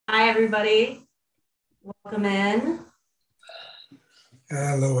Hi, everybody. Welcome in.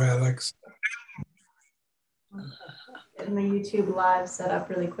 Hello, Alex. Getting the YouTube live set up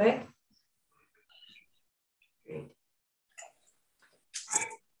really quick. Great.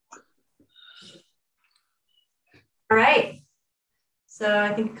 All right. So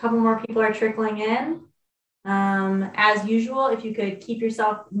I think a couple more people are trickling in. As usual, if you could keep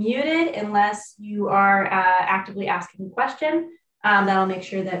yourself muted unless you are actively asking a question, that'll make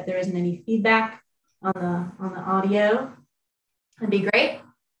sure that there isn't any feedback on the audio. That'd be great.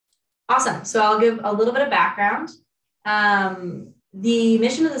 Awesome. So I'll give a little bit of background. The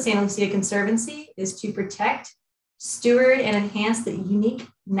mission of the Santa Lucia Conservancy is to protect, steward, and enhance the unique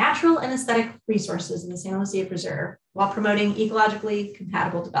natural and aesthetic resources in the Santa Lucia Preserve while promoting ecologically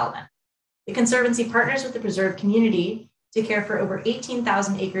compatible development. The Conservancy partners with the preserve community to care for over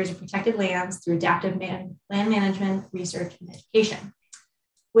 18,000 acres of protected lands through adaptive land management, research, and education.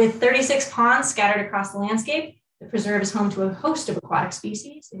 With 36 ponds scattered across the landscape, the preserve is home to a host of aquatic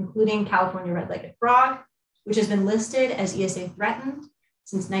species, including California Redlegged Frog, which has been listed as ESA threatened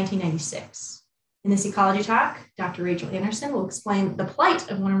since 1996. In this ecology talk, Dr. Rachel Anderson will explain the plight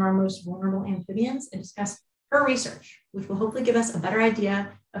of one of our most vulnerable amphibians and discuss her research, which will hopefully give us a better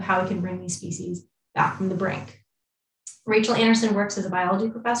idea of how we can bring these species back from the brink. Rachel Anderson works as a biology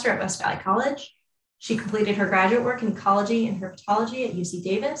professor at West Valley College. She completed her graduate work in ecology and herpetology at UC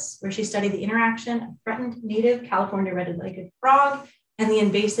Davis, where she studied the interaction of threatened native California Redlegged Frog and the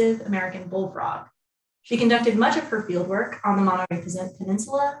invasive American Bullfrog. She conducted much of her fieldwork on the Monterey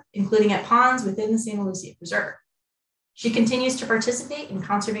Peninsula, including at ponds within the Santa Lucia Preserve. She continues to participate in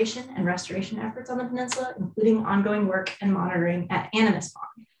conservation and restoration efforts on the peninsula, including ongoing work and monitoring at Animas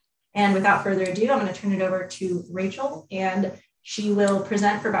Pond. And without further ado, I'm going to turn it over to Rachel, and she will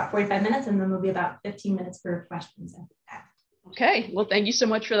present for about 45 minutes, and then there'll be about 15 minutes for questions after that. Okay, well, thank you so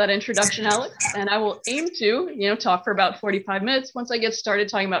much for that introduction, Alex. And I will aim to, talk for about 45 minutes. Once I get started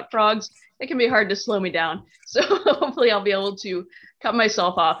talking about frogs, it can be hard to slow me down. So hopefully I'll be able to cut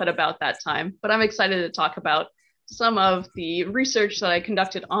myself off at about that time. But I'm excited to talk about some of the research that I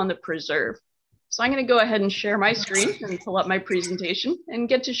conducted on the preserve. So I'm going to go ahead and share my screen and pull up my presentation and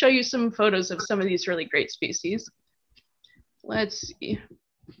get to show you some photos of some of these really great species. Let's see.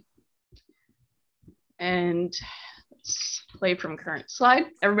 And let's play from current slide.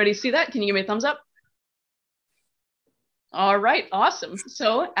 Everybody see that? Can you give me a thumbs up? All right, awesome.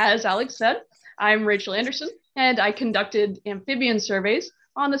 So as Alex said, I'm Rachel Anderson, and I conducted amphibian surveys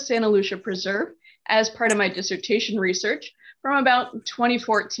on the Santa Lucia Preserve as part of my dissertation research from about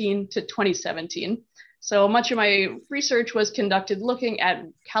 2014 to 2017. So much of my research was conducted looking at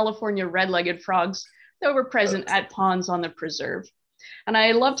California red-legged frogs that were present at ponds on the preserve. And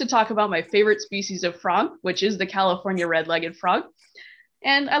I love to talk about my favorite species of frog, which is the California red-legged frog.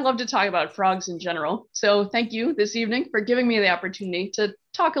 And I love to talk about frogs in general. So thank you this evening for giving me the opportunity to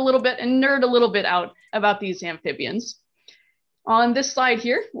talk a little bit and nerd a little bit out about these amphibians. On this slide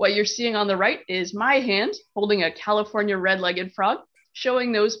here, what you're seeing on the right is my hand holding a California red-legged frog,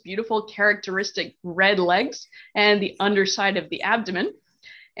 showing those beautiful characteristic red legs and the underside of the abdomen.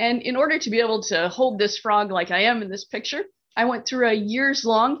 And in order to be able to hold this frog like I am in this picture, I went through a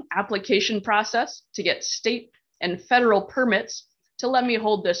years-long application process to get state and federal permits to let me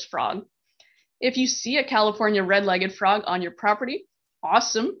hold this frog. If you see a California red-legged frog on your property,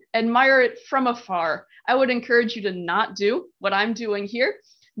 awesome, admire it from afar. I would encourage you to not do what I'm doing here.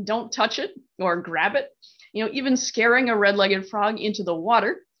 Don't touch it or grab it. Even scaring a red-legged frog into the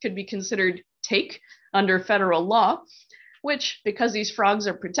water could be considered take under federal law, which, because these frogs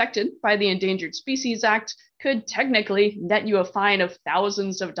are protected by the Endangered Species Act, could technically net you a fine of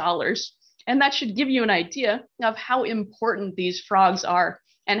thousands of dollars. And that should give you an idea of how important these frogs are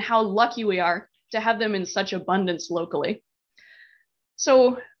and how lucky we are to have them in such abundance locally.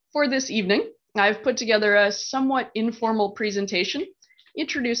 So for this evening, I've put together a somewhat informal presentation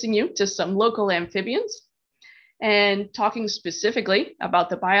introducing you to some local amphibians and talking specifically about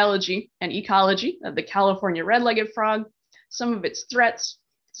the biology and ecology of the California red-legged frog, some of its threats,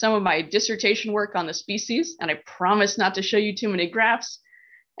 some of my dissertation work on the species, and I promise not to show you too many graphs,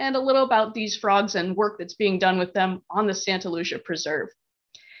 and a little about these frogs and work that's being done with them on the Santa Lucia Preserve.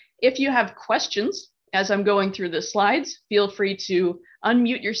 If you have questions as I'm going through the slides, feel free to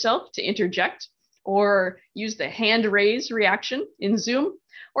unmute yourself to interject, or use the hand raise reaction in Zoom,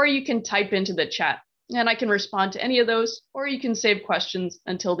 or you can type into the chat, and I can respond to any of those, or you can save questions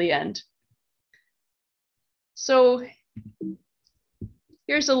until the end. So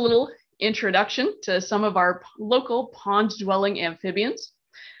here's a little introduction to some of our local pond-dwelling amphibians.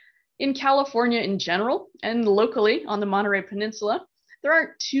 In California in general, and locally on the Monterey Peninsula, there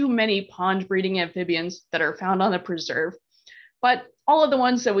aren't too many pond breeding amphibians that are found on the preserve, but all of the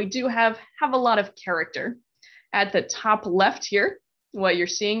ones that we do have a lot of character. At the top left here, what you're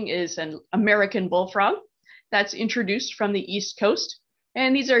seeing is an American bullfrog that's introduced from the East Coast.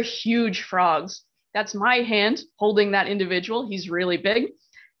 And these are huge frogs. That's my hand holding that individual. He's really big.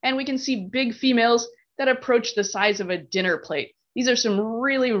 And we can see big females that approach the size of a dinner plate. These are some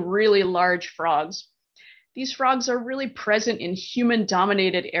really, really large frogs. These frogs are really present in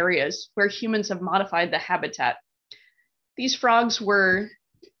human-dominated areas where humans have modified the habitat. These frogs were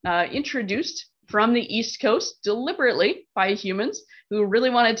introduced from the East Coast deliberately by humans who really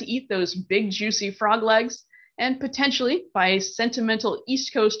wanted to eat those big, juicy frog legs, and potentially by sentimental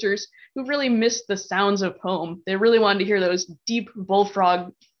East Coasters who really missed the sounds of home. They really wanted to hear those deep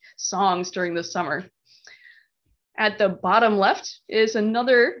bullfrog songs during the summer. At the bottom left is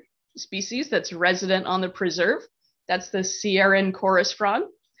another species that's resident on the preserve. That's the Sierran chorus frog.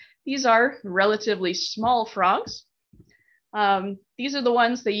 These are relatively small frogs. These are the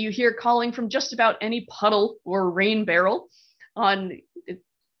ones that you hear calling from just about any puddle or rain barrel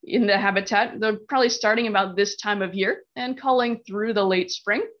in the habitat. They're probably starting about this time of year and calling through the late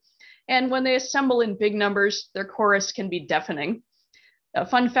spring. And when they assemble in big numbers, their chorus can be deafening. A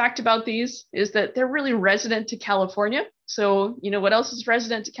fun fact about these is that they're really resident to California. So, you know what else is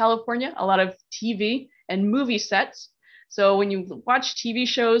resident to California? A lot of TV and movie sets. So when you watch TV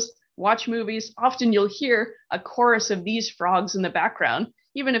shows, watch movies, often you'll hear a chorus of these frogs in the background,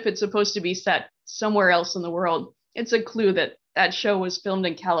 even if it's supposed to be set somewhere else in the world. It's a clue that that show was filmed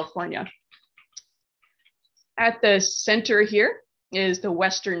in California. At the center here is the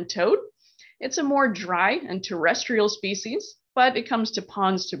western toad. It's a more dry and terrestrial species, but it comes to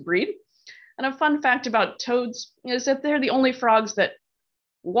ponds to breed. And a fun fact about toads is that they're the only frogs that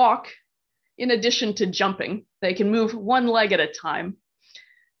walk in addition to jumping. They can move one leg at a time.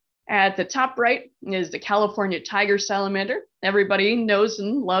 At the top right is the California tiger salamander. Everybody knows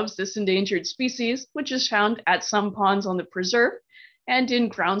and loves this endangered species, which is found at some ponds on the preserve and in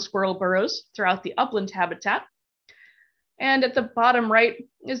ground squirrel burrows throughout the upland habitat. And at the bottom right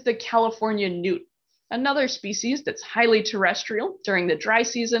is the California newt, another species that's highly terrestrial during the dry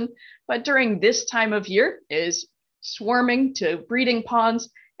season, but during this time of year is swarming to breeding ponds,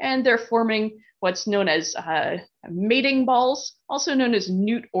 and they're forming what's known as mating balls, also known as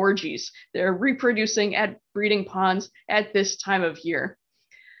newt orgies. They're reproducing at breeding ponds at this time of year.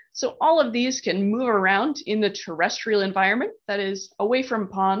 So all of these can move around in the terrestrial environment, that is away from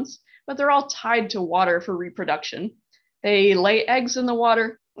ponds, but they're all tied to water for reproduction. They lay eggs in the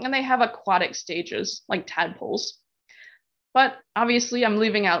water, and they have aquatic stages like tadpoles. But obviously I'm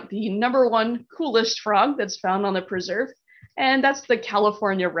leaving out the number one coolest frog that's found on the preserve, and that's the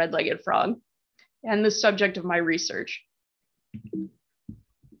California Redlegged Frog, and the subject of my research.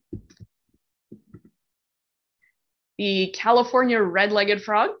 The California Redlegged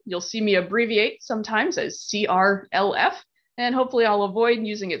Frog, you'll see me abbreviate sometimes as CRLF, and hopefully I'll avoid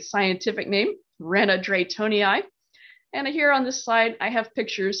using its scientific name, Rana draytonii. And here on this slide, I have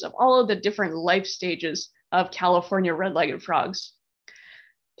pictures of all of the different life stages of California red-legged frogs.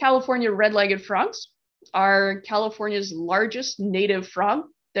 California red-legged frogs are California's largest native frog.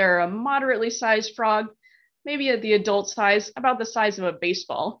 They're a moderately sized frog, maybe at the adult size, about the size of a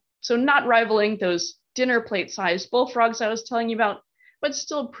baseball. So not rivaling those dinner plate sized bullfrogs I was telling you about, but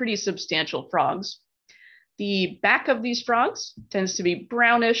still pretty substantial frogs. The back of these frogs tends to be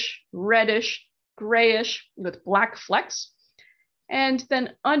brownish, reddish, grayish with black flecks. And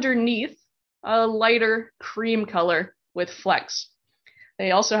then underneath, a lighter cream color with flecks. They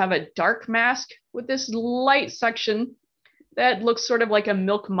also have a dark mask with this light section that looks sort of like a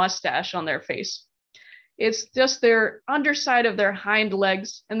milk mustache on their face. It's just their underside of their hind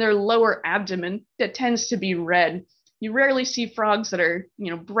legs and their lower abdomen that tends to be red. You rarely see frogs that are,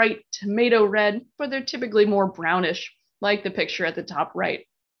 bright tomato red, but they're typically more brownish, like the picture at the top right.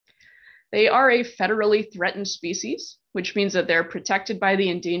 They are a federally threatened species, which means that they're protected by the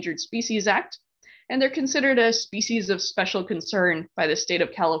Endangered Species Act, and they're considered a species of special concern by the state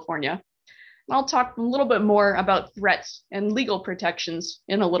of California. And I'll talk a little bit more about threats and legal protections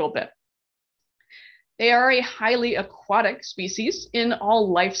in a little bit. They are a highly aquatic species in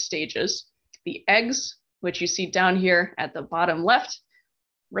all life stages. The eggs, which you see down here at the bottom left,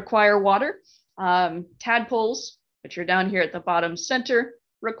 require water. Tadpoles, which are down here at the bottom center,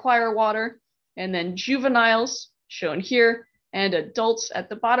 require water. And then juveniles, shown here, and adults at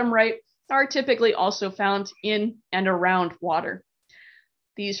the bottom right, are typically also found in and around water.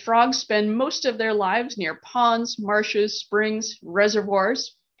 These frogs spend most of their lives near ponds, marshes, springs,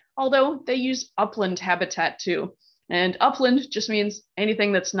 reservoirs, although they use upland habitat too. And upland just means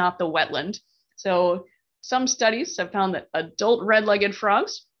anything that's not the wetland. So some studies have found that adult red-legged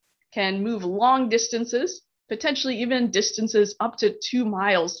frogs can move long distances, potentially even distances up to 2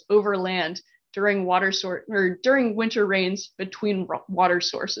 miles over land during during winter rains between water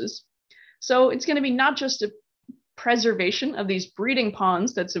sources. So it's going to be not just a preservation of these breeding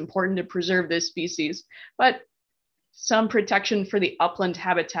ponds that's important to preserve this species, but some protection for the upland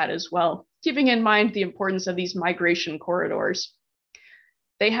habitat as well, keeping in mind the importance of these migration corridors.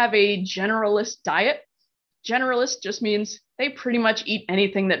 They have a generalist diet. Generalist just means they pretty much eat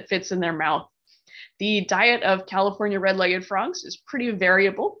anything that fits in their mouth. The diet of California red-legged frogs is pretty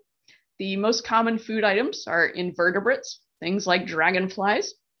variable. The most common food items are invertebrates, things like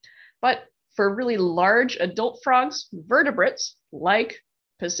dragonflies, but for really large adult frogs, vertebrates like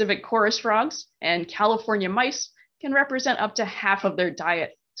Pacific chorus frogs and California mice can represent up to half of their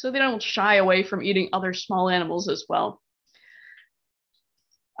diet, so they don't shy away from eating other small animals as well.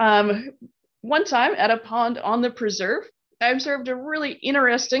 One time at a pond on the preserve, I observed a really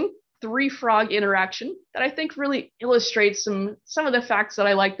interesting 3-frog interaction that I think really illustrates some of the facts that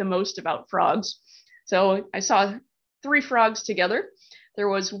I like the most about frogs. So I saw 3 frogs together. There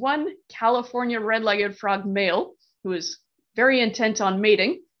was one California red-legged frog male who was very intent on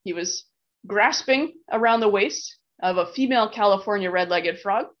mating. He was grasping around the waist of a female California red-legged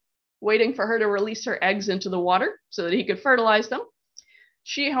frog, waiting for her to release her eggs into the water so that he could fertilize them.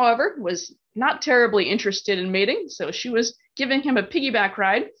 She, however, was not terribly interested in mating, so she was giving him a piggyback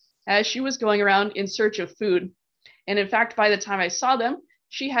ride as she was going around in search of food. And in fact, by the time I saw them,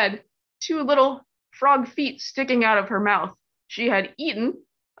 she had 2 little frog feet sticking out of her mouth. She had eaten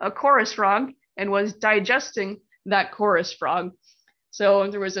a chorus frog and was digesting that chorus frog. So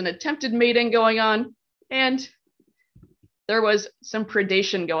there was an attempted mating going on, and there was some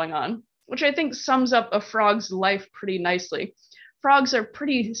predation going on, which I think sums up a frog's life pretty nicely. Frogs are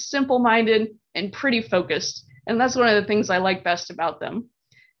pretty simple-minded and pretty focused, and that's one of the things I like best about them.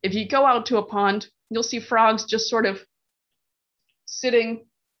 If you go out to a pond, you'll see frogs just sort of sitting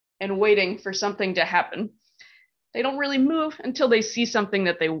and waiting for something to happen. They don't really move until they see something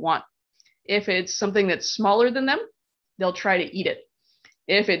that they want. If it's something that's smaller than them, they'll try to eat it.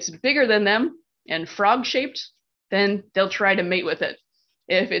 If it's bigger than them and frog-shaped, then they'll try to mate with it.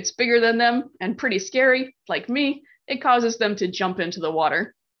 If it's bigger than them and pretty scary, like me, it causes them to jump into the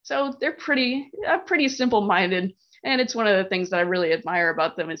water. So they're pretty simple-minded, and it's one of the things that I really admire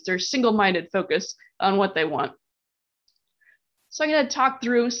about them is their single-minded focus on what they want. So I'm going to talk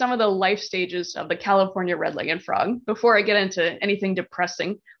through some of the life stages of the California red-legged frog before I get into anything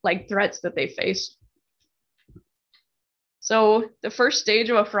depressing like threats that they face. So the first stage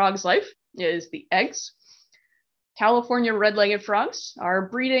of a frog's life is the eggs. California red-legged frogs are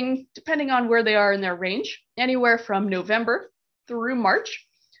breeding, depending on where they are in their range, anywhere from November through March,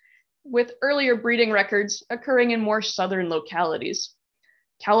 with earlier breeding records occurring in more southern localities.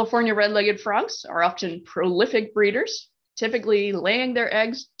 California red-legged frogs are often prolific breeders, typically laying their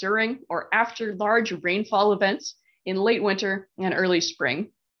eggs during or after large rainfall events in late winter and early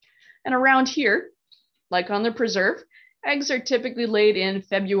spring. And around here, like on the preserve, eggs are typically laid in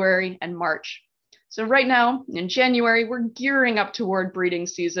February and March. So right now, in January, we're gearing up toward breeding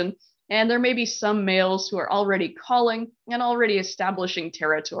season, and there may be some males who are already calling and already establishing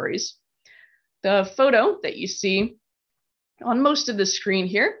territories. The photo that you see on most of the screen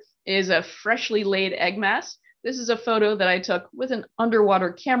here is a freshly laid egg mass. This is a photo that I took with an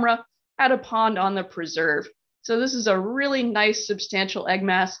underwater camera at a pond on the preserve. So this is a really nice, substantial egg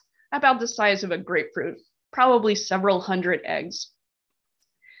mass, about the size of a grapefruit, probably several hundred eggs.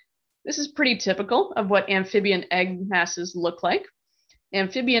 This is pretty typical of what amphibian egg masses look like.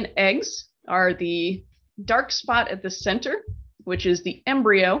 Amphibian eggs are the dark spot at the center, which is the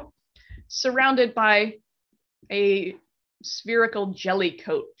embryo, surrounded by a spherical jelly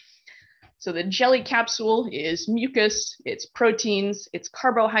coat. So the jelly capsule is mucus, it's proteins, it's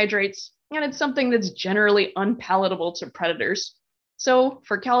carbohydrates, and it's something that's generally unpalatable to predators. So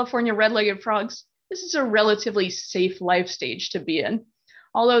for California red-legged frogs, this is a relatively safe life stage to be in,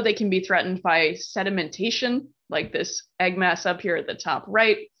 although they can be threatened by sedimentation, like this egg mass up here at the top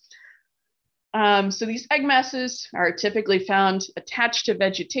right. So these egg masses are typically found attached to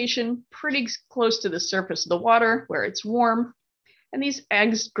vegetation pretty close to the surface of the water where it's warm. And these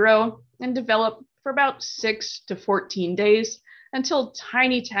eggs grow and develop for about 6 to 14 days until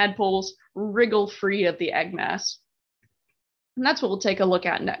tiny tadpoles wriggle free of the egg mass. And that's what we'll take a look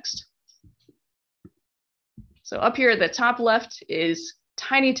at next. So up here at the top left is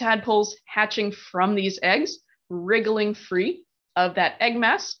tiny tadpoles hatching from these eggs, wriggling free of that egg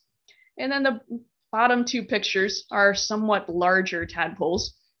mass. And then the bottom two pictures are somewhat larger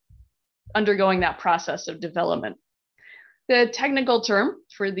tadpoles undergoing that process of development. The technical term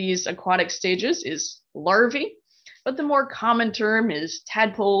for these aquatic stages is larvae, but the more common term is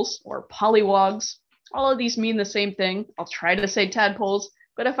tadpoles or polywogs. All of these mean the same thing. I'll try to say tadpoles,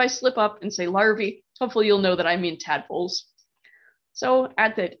 but if I slip up and say larvae, hopefully you'll know that I mean tadpoles. So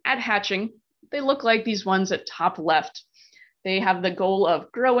at hatching, they look like these ones at top left. They have the goal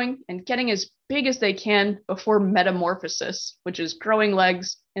of growing and getting as big as they can before metamorphosis, which is growing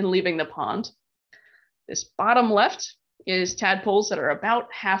legs and leaving the pond. This bottom left is tadpoles that are about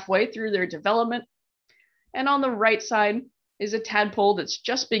halfway through their development. And on the right side is a tadpole that's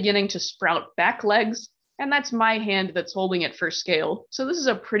just beginning to sprout back legs, and that's my hand that's holding it for scale. So this is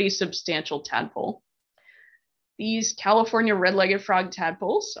a pretty substantial tadpole. These California Redlegged Frog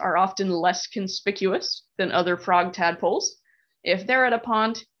tadpoles are often less conspicuous than other frog tadpoles. If they're at a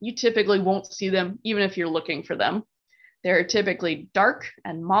pond, you typically won't see them even if you're looking for them. They're typically dark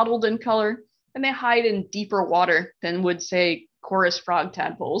and mottled in color, and they hide in deeper water than would, say, chorus frog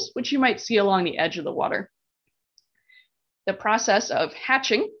tadpoles, which you might see along the edge of the water. The process of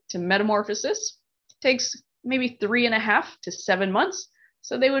hatching to metamorphosis takes maybe 3.5 to 7 months,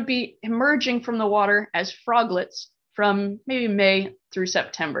 so they would be emerging from the water as froglets from maybe May through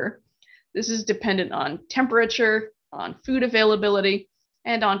September. This is dependent on temperature, on food availability,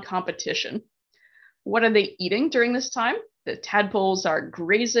 and on competition. What are they eating during this time? The tadpoles are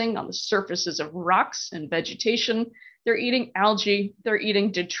grazing on the surfaces of rocks and vegetation. They're eating algae. They're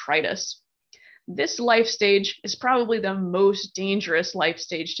eating detritus. This life stage is probably the most dangerous life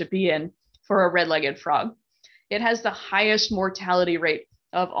stage to be in for a red-legged frog. It has the highest mortality rate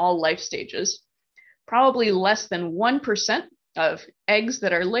of all life stages. Probably less than 1% of eggs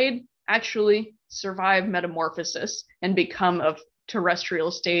that are laid actually survive metamorphosis and become a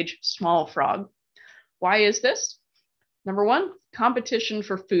terrestrial stage small frog. Why is this? Number one, competition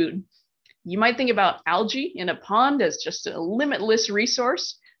for food. You might think about algae in a pond as just a limitless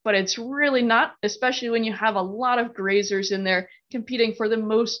resource, but it's really not, especially when you have a lot of grazers in there competing for the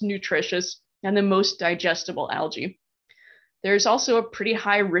most nutritious and the most digestible algae. There's also a pretty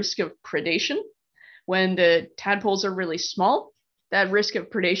high risk of predation. When the tadpoles are really small, that risk of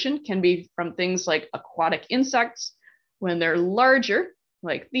predation can be from things like aquatic insects. When they're larger,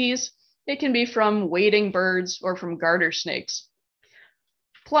 like these, it can be from wading birds or from garter snakes.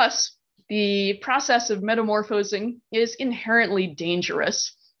 Plus, the process of metamorphosing is inherently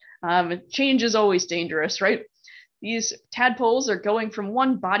dangerous. Change is always dangerous, right? These tadpoles are going from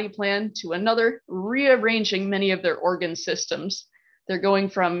one body plan to another, rearranging many of their organ systems. They're going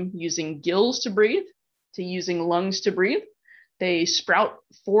from using gills to breathe to using lungs to breathe. They sprout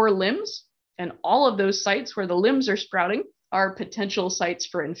 4 limbs, and all of those sites where the limbs are sprouting are potential sites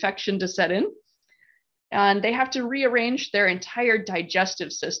for infection to set in. And they have to rearrange their entire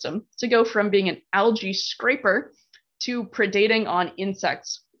digestive system to go from being an algae scraper to predating on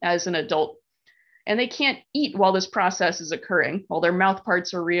insects as an adult. And they can't eat while this process is occurring, while their mouth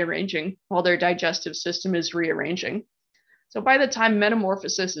parts are rearranging, while their digestive system is rearranging. So by the time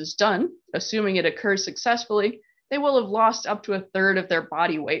metamorphosis is done, assuming it occurs successfully, they will have lost up to 1/3 of their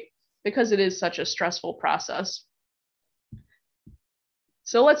body weight because it is such a stressful process.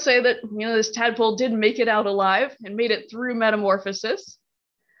 So let's say that this tadpole did make it out alive and made it through metamorphosis.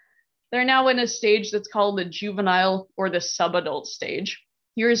 They're now in a stage that's called the juvenile or the subadult stage.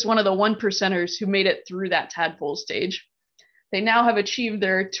 Here's one of the 1%ers who made it through that tadpole stage. They now have achieved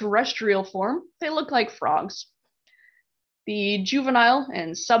their terrestrial form. They look like frogs. The juvenile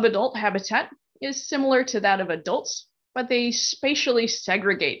and subadult habitat is similar to that of adults, but they spatially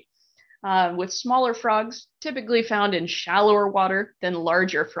segregate, with smaller frogs typically found in shallower water than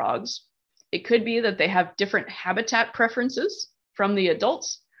larger frogs. It could be that they have different habitat preferences from the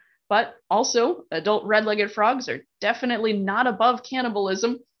adults, but also adult red-legged frogs are definitely not above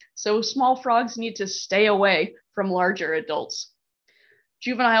cannibalism, so small frogs need to stay away from larger adults.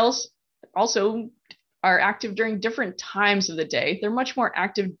 Juveniles also are active during different times of the day. They're much more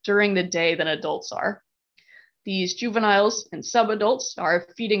active during the day than adults are. These juveniles and subadults are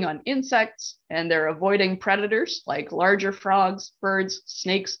feeding on insects, and they're avoiding predators like larger frogs, birds,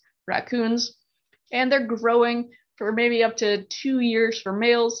 snakes, raccoons, and they're growing for maybe up to 2 years for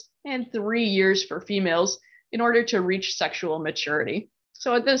males and 3 years for females in order to reach sexual maturity.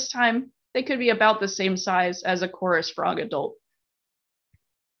 So at this time, they could be about the same size as a chorus frog adult.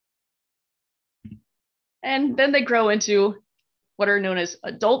 And then they grow into what are known as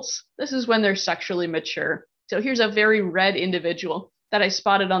adults. This is when they're sexually mature. So here's a very red individual that I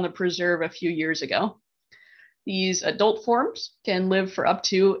spotted on the preserve a few years ago. These adult forms can live for up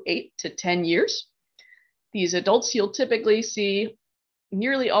to 8 to 10 years. These adults you'll typically see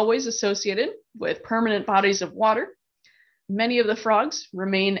nearly always associated with permanent bodies of water. Many of the frogs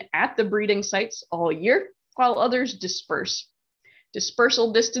remain at the breeding sites all year, while others disperse.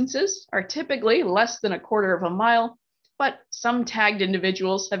 Dispersal distances are typically less than 1/4 of a mile, but some tagged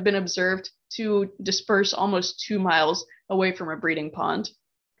individuals have been observed to disperse almost 2 miles away from a breeding pond.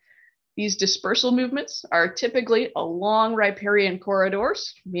 These dispersal movements are typically along riparian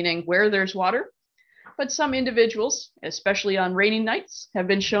corridors, meaning where there's water, but some individuals, especially on rainy nights, have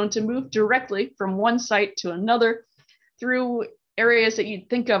been shown to move directly from one site to another through areas that you'd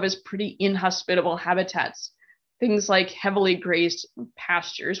think of as pretty inhospitable habitats, things like heavily grazed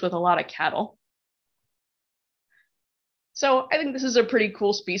pastures with a lot of cattle. So I think this is a pretty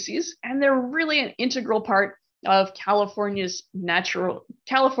cool species, and they're really an integral part of California's natural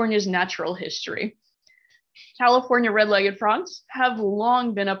history. California red-legged frogs have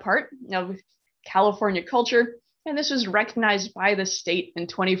long been a part of California culture, and this was recognized by the state in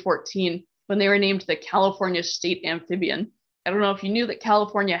 2014 when they were named the California state amphibian. I don't know if you knew that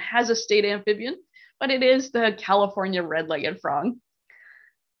California has a state amphibian, but it is the California red-legged frog.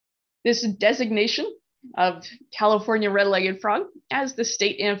 This designation of California red-legged frog as the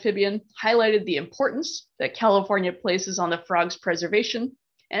state amphibian highlighted the importance that California places on the frog's preservation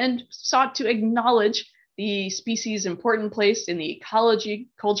and sought to acknowledge the species' important place in the ecology,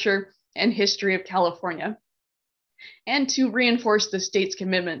 culture, and history of California, and to reinforce the state's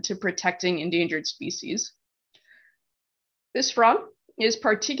commitment to protecting endangered species. This frog is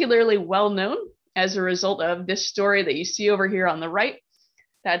particularly well known as a result of this story that you see over here on the right.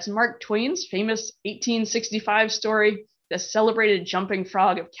 That's Mark Twain's famous 1865 story, The Celebrated Jumping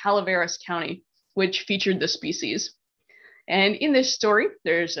Frog of Calaveras County, which featured the species. And in this story,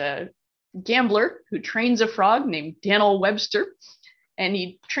 there's a gambler who trains a frog named Daniel Webster, and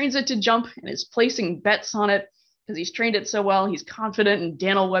he trains it to jump and is placing bets on it because he's trained it so well. He's confident in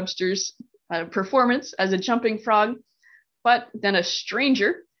Daniel Webster's performance as a jumping frog. But then a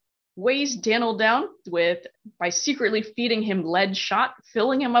stranger weighs Daniel down by secretly feeding him lead shot,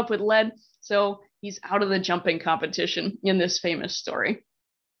 filling him up with lead, so he's out of the jumping competition in this famous story.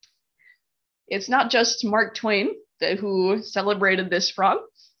 It's not just Mark Twain who celebrated this frog.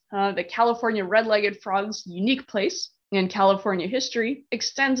 The California red-legged frog's unique place in California history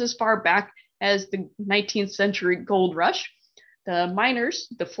extends as far back as the 19th century gold rush. The miners,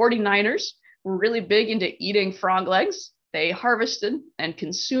 the 49ers, were really big into eating frog legs. They harvested and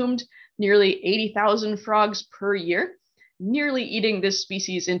consumed nearly 80,000 frogs per year, nearly eating this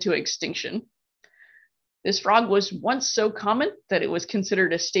species into extinction. This frog was once so common that it was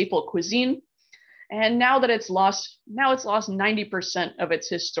considered a staple cuisine, and now it's lost 90% of its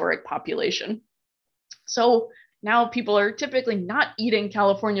historic population. So now people are typically not eating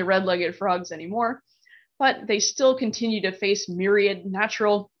California red-legged frogs anymore, but they still continue to face myriad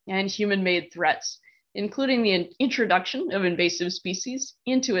natural and human-made threats, including the introduction of invasive species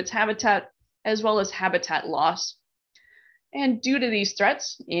into its habitat, as well as habitat loss. And due to these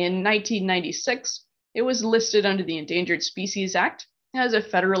threats, in 1996, it was listed under the Endangered Species Act as a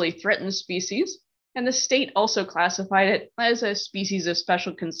federally threatened species, and the state also classified it as a species of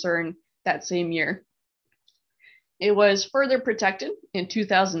special concern that same year. It was further protected in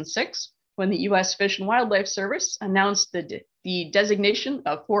 2006 when the U.S. Fish and Wildlife Service announced the designation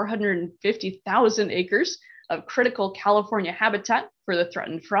of 450,000 acres of critical California habitat for the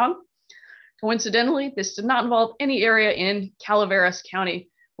threatened frog. Coincidentally, this did not involve any area in Calaveras County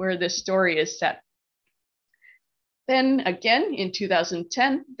where this story is set. Then again, in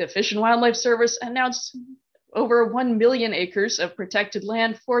 2010, the Fish and Wildlife Service announced over 1 million acres of protected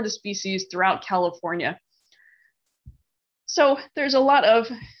land for the species throughout California. So there's a lot of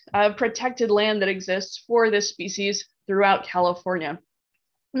protected land that exists for this species throughout California.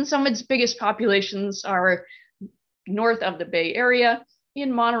 And some of its biggest populations are north of the Bay Area,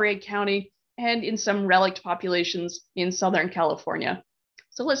 in Monterey County, and in some relict populations in Southern California.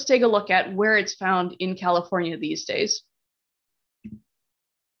 So let's take a look at where it's found in California these days.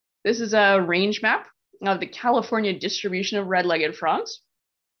 This is a range map of the California distribution of red-legged frogs.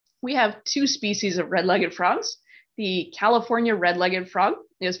 We have 2 species of red-legged frogs. The California red-legged frog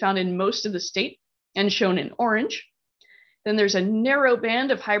is found in most of the state and shown in orange. Then there's a narrow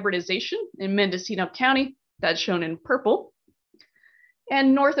band of hybridization in Mendocino County that's shown in purple.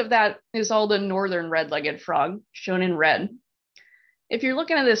 And north of that is all the northern red-legged frog shown in red. If you're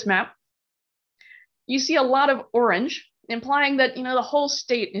looking at this map, you see a lot of orange, implying that the whole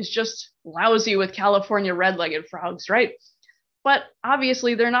state is just lousy with California red-legged frogs, right? But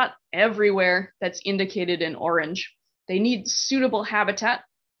obviously they're not everywhere that's indicated in orange. They need suitable habitat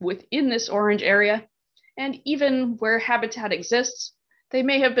within this orange area, and even where habitat exists, they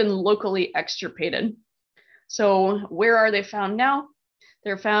may have been locally extirpated. So where are they found now?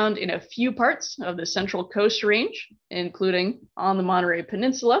 They're found in a few parts of the Central Coast Range, including on the Monterey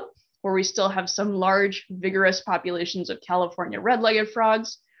Peninsula, where we still have some large, vigorous populations of California red-legged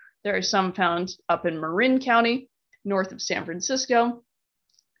frogs. There are some found up in Marin County, north of San Francisco.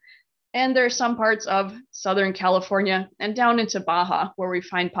 And there are some parts of Southern California and down into Baja, where we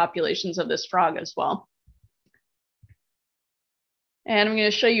find populations of this frog as well. And I'm going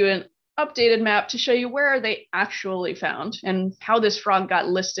to show you an updated map to show you where are they actually found and how this frog got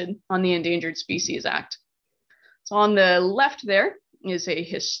listed on the Endangered Species Act. So on the left there is a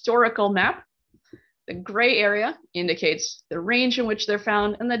historical map. The gray area indicates the range in which they're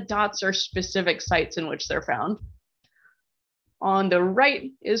found, and the dots are specific sites in which they're found. On the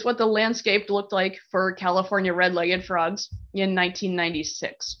right is what the landscape looked like for California red-legged frogs in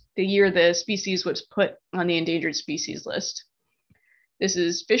 1996, the year the species was put on the endangered species list. This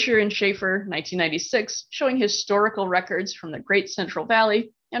is Fisher and Schaefer, 1996, showing historical records from the Great Central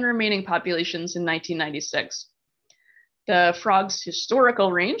Valley and remaining populations in 1996. The frog's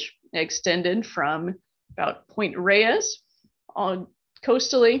historical range extended from about Point Reyes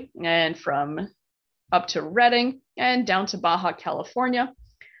coastally and from up to Redding and down to Baja California.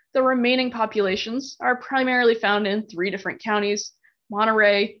 The remaining populations are primarily found in 3 different counties: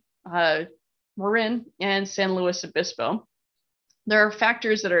 Monterey, Marin, and San Luis Obispo. There are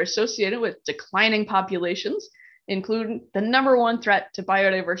factors that are associated with declining populations, including the #1 threat to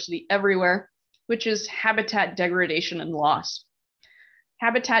biodiversity everywhere, which is habitat degradation and loss.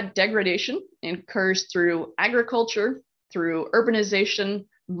 Habitat degradation occurs through agriculture, through urbanization,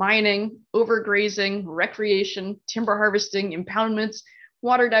 mining, overgrazing, recreation, timber harvesting, impoundments,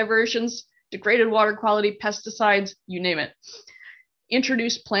 water diversions, degraded water quality, pesticides, you name it.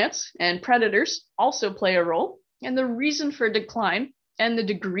 Introduced plants and predators also play a role, and the reason for decline and the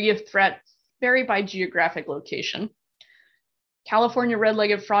degree of threat vary by geographic location. California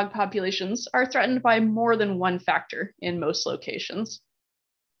red-legged frog populations are threatened by more than one factor in most locations.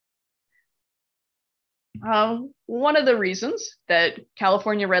 One of the reasons that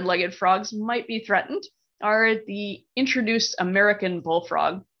California red-legged frogs might be threatened are the introduced American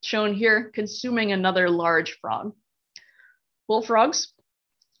bullfrog, shown here consuming another large frog. Bullfrogs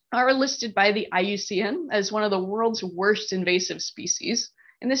are listed by the IUCN as one of the world's worst invasive species,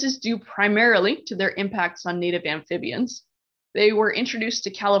 and this is due primarily to their impacts on native amphibians. They were introduced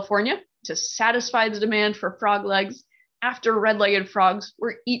to California to satisfy the demand for frog legs after red-legged frogs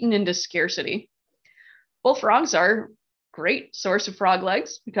were eaten into scarcity. Bullfrogs are a great source of frog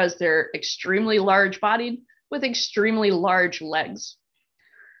legs because they're extremely large-bodied with extremely large legs.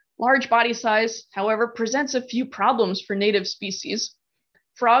 Large body size, however, presents a few problems for native species.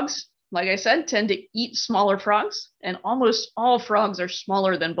 Frogs, like I said, tend to eat smaller frogs, and almost all frogs are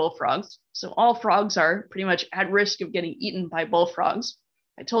smaller than bullfrogs. So all frogs are pretty much at risk of getting eaten by bullfrogs.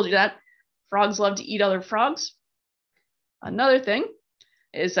 I told you that. Frogs love to eat other frogs. Another thing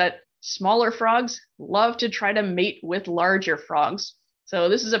is that smaller frogs love to try to mate with larger frogs. So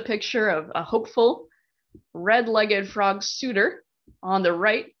this is a picture of a hopeful red-legged frog suitor on the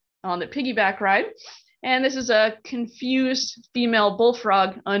right on the piggyback ride. And this is a confused female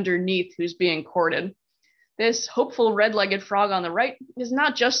bullfrog underneath who's being courted. This hopeful red-legged frog on the right is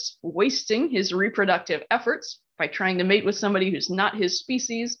not just wasting his reproductive efforts by trying to mate with somebody who's not his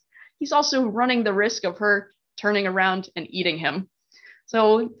species, he's also running the risk of her turning around and eating him.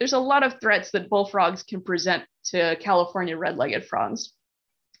 So there's a lot of threats that bullfrogs can present to California red-legged frogs.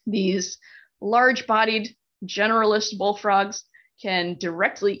 These large-bodied generalist bullfrogs can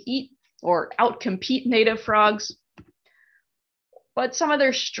directly eat or outcompete native frogs, but some of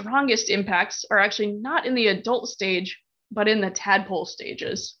their strongest impacts are actually not in the adult stage, but in the tadpole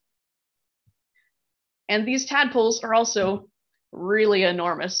stages. And these tadpoles are also really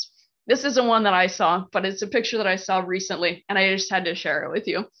enormous. This isn't one that I saw, but it's a picture that I saw recently, and I just had to share it with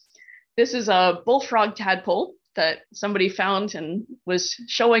you. This is a bullfrog tadpole that somebody found and was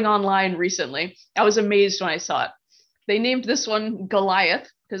showing online recently. I was amazed when I saw it. They named this one Goliath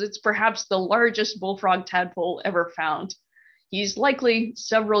because it's perhaps the largest bullfrog tadpole ever found. He's likely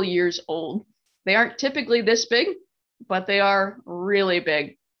several years old. They aren't typically this big, but they are really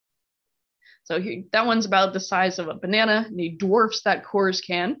big. So that one's about the size of a banana, and he dwarfs that Coors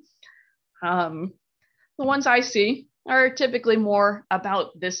can. The ones I see are typically more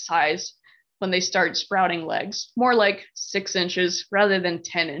about this size when they start sprouting legs, more like 6 inches rather than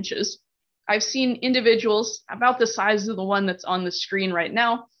 10 inches. I've seen individuals about the size of the one that's on the screen right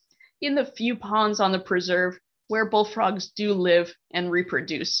now in the few ponds on the preserve where bullfrogs do live and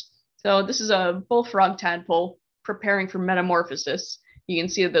reproduce. So this is a bullfrog tadpole preparing for metamorphosis. You can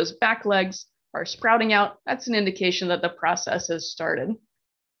see that those back legs are sprouting out. That's an indication that the process has started.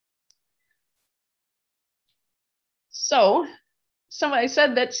 So I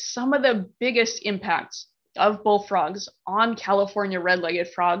said that some of the biggest impacts of bullfrogs on California red-legged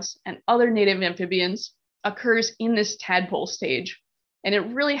frogs and other native amphibians occurs in this tadpole stage. And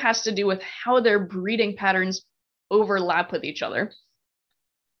it really has to do with how their breeding patterns overlap with each other.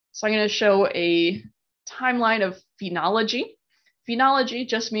 So I'm going to show a timeline of phenology. Phenology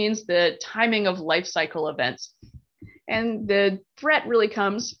just means the timing of life cycle events. And the threat really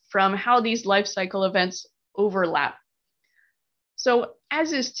comes from how these life cycle events overlap. So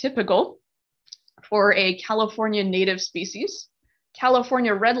as is typical for a California native species,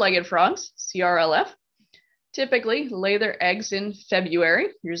 California red-legged frogs, CRLF, typically lay their eggs in February.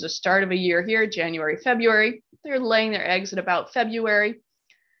 Here's the start of a year here, January, February. They're laying their eggs at about February.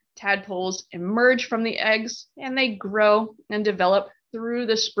 Tadpoles emerge from the eggs and they grow and develop through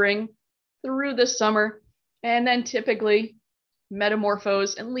the spring, through the summer, and then typically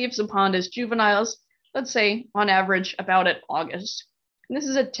metamorphose and leave the pond as juveniles, let's say on average about at August. And this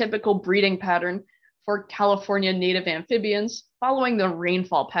is a typical breeding pattern for California native amphibians following the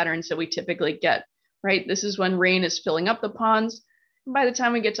rainfall patterns that we typically get, right? This is when rain is filling up the ponds. And by the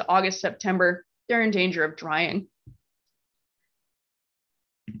time we get to August, September, they're in danger of drying.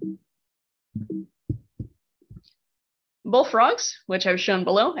 Bullfrogs, which I've shown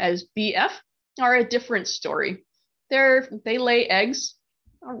below as BF, are a different story. They lay eggs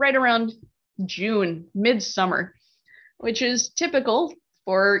right around June, midsummer, which is typical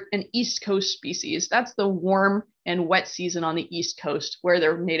for an East Coast species. That's the warm and wet season on the East Coast where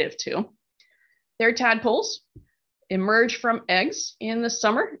they're native to. Their tadpoles emerge from eggs in the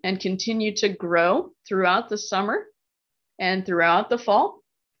summer and continue to grow throughout the summer and throughout the fall.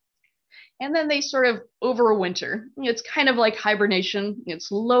 And then they sort of overwinter. It's kind of like hibernation.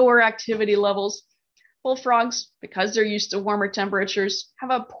 It's lower activity levels. Bullfrogs, because they're used to warmer temperatures, have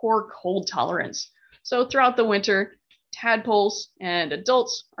a poor cold tolerance. So throughout the winter, tadpoles and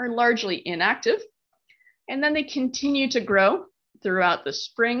adults are largely inactive. And then they continue to grow throughout the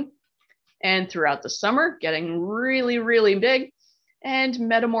spring and throughout the summer, getting really, really big, and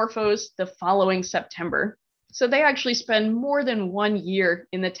metamorphose the following September. So they actually spend more than 1 year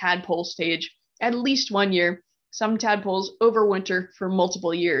in the tadpole stage, at least 1 year. Some tadpoles overwinter for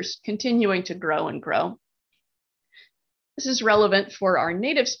multiple years, continuing to grow and grow. This is relevant for our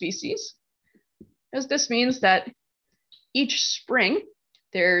native species, as this means that each spring,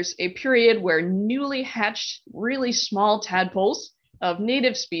 there's a period where newly hatched, really small tadpoles of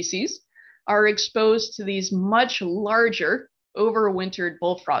native species are exposed to these much larger overwintered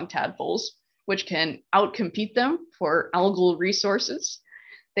bullfrog tadpoles, which can outcompete them for algal resources.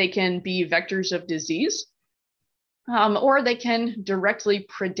 They can be vectors of disease, or they can directly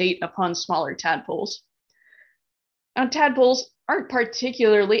predate upon smaller tadpoles. Now, tadpoles aren't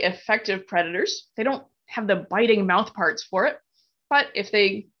particularly effective predators. They don't have the biting mouth parts for it, but if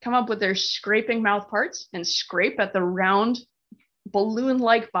they come up with their scraping mouth parts and scrape at the round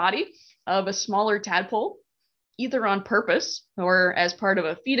balloon-like body of a smaller tadpole, either on purpose or as part of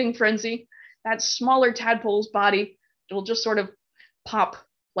a feeding frenzy, that smaller tadpole's body will just sort of pop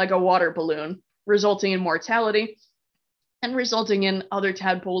like a water balloon, resulting in mortality and resulting in other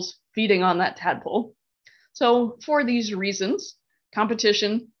tadpoles feeding on that tadpole. So for these reasons,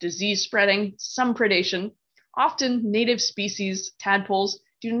 competition, disease spreading, some predation, often native species tadpoles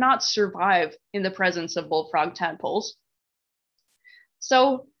do not survive in the presence of bullfrog tadpoles.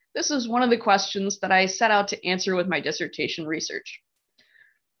 So this is one of the questions that I set out to answer with my dissertation research.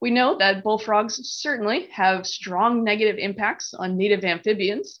 We know that bullfrogs certainly have strong negative impacts on native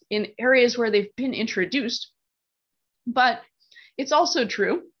amphibians in areas where they've been introduced, but it's also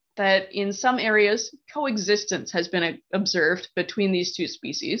true that in some areas, coexistence has been observed between these two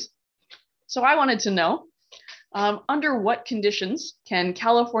species. So I wanted to know, under what conditions can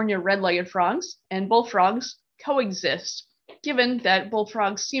California red-legged frogs and bullfrogs coexist, given that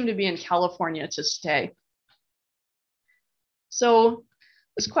bullfrogs seem to be in California to stay? So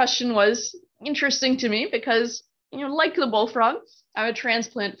this question was interesting to me because, like the bullfrog, I'm a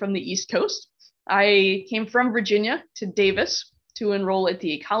transplant from the East Coast. I came from Virginia to Davis to enroll at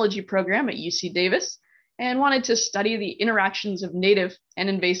the Ecology program at UC Davis and wanted to study the interactions of native and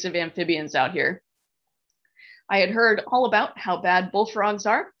invasive amphibians out here. I had heard all about how bad bullfrogs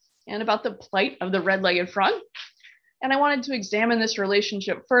are and about the plight of the red-legged frog, and I wanted to examine this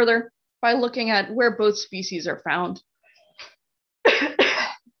relationship further by looking at where both species are found.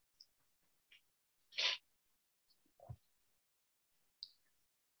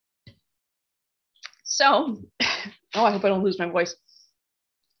 So, oh, I hope I don't lose my voice.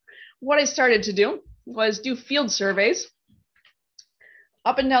 What I started to do was do field surveys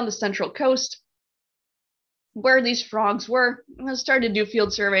up and down the Central Coast where these frogs were. And I started to do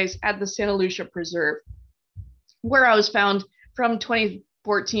field surveys at the Santa Lucia Preserve, where I was found from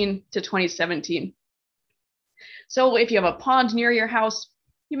 2014 to 2017. So if you have a pond near your house,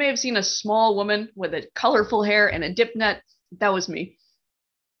 you may have seen a small woman with a colorful hair and a dip net. That was me.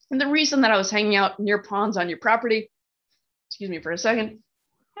 And the reason that I was hanging out near ponds on your property, excuse me for a second,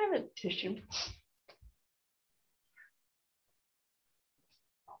 I have a tissue.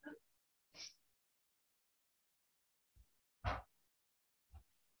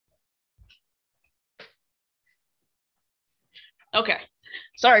 Okay,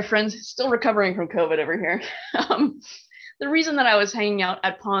 sorry friends, still recovering from COVID over here. The reason that I was hanging out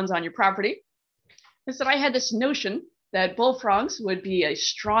at ponds on your property is that I had this notion that bullfrogs would be a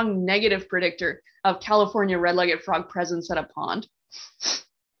strong negative predictor of California Redlegged Frog presence at a pond.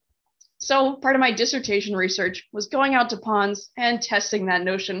 So part of my dissertation research was going out to ponds and testing that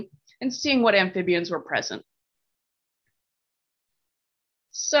notion and seeing what amphibians were present.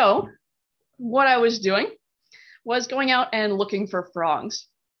 So what I was doing was going out and looking for frogs.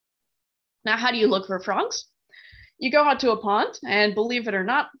 Now, how do you look for frogs? You go out to a pond, and believe it or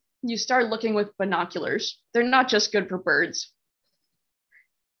not, you start looking with binoculars. They're not just good for birds.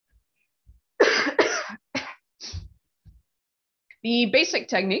 The basic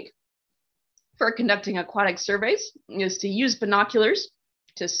technique for conducting aquatic surveys is to use binoculars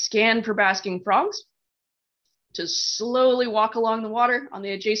to scan for basking frogs, to slowly walk along the water on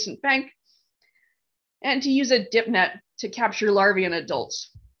the adjacent bank, and to use a dip net to capture larvae and adults.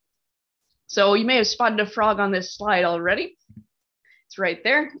 So you may have spotted a frog on this slide already. It's right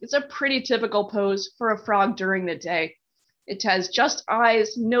there. It's a pretty typical pose for a frog during the day. It has just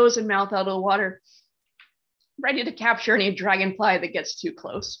eyes, nose, and mouth out of the water, ready to capture any dragonfly that gets too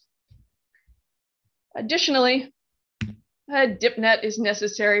close. Additionally, a dip net is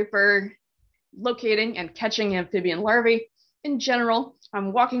necessary for locating and catching amphibian larvae. In general,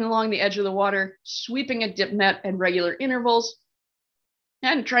 I'm walking along the edge of the water, sweeping a dip net at regular intervals,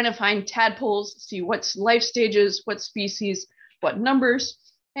 and trying to find tadpoles, see what life stages, what species, what numbers,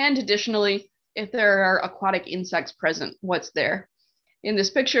 and additionally, if there are aquatic insects present, what's there. In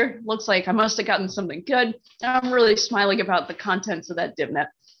this picture, looks like I must have gotten something good. I'm really smiling about the contents of that dip net.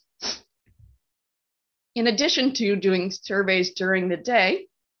 In addition to doing surveys during the day,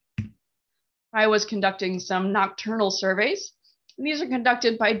 I was conducting some nocturnal surveys. And these are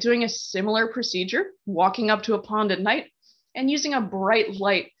conducted by doing a similar procedure, walking up to a pond at night and using a bright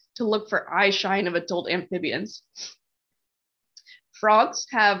light to look for eye shine of adult amphibians. Frogs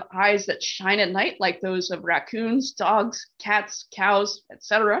have eyes that shine at night like those of raccoons, dogs, cats, cows,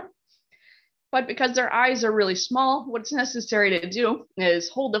 etc. But because their eyes are really small, what's necessary to do is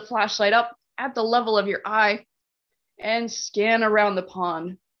hold the flashlight up at the level of your eye and scan around the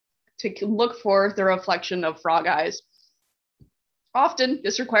pond to look for the reflection of frog eyes. Often,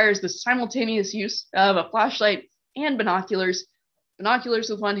 this requires the simultaneous use of a flashlight and binoculars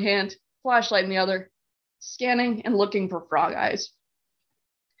with one hand, flashlight in the other, scanning and looking for frog eyes.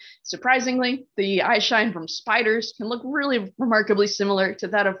 Surprisingly, the eye shine from spiders can look really remarkably similar to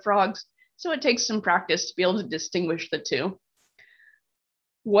that of frogs, so it takes some practice to be able to distinguish the two.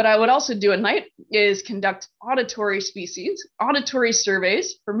 What I would also do at night is conduct auditory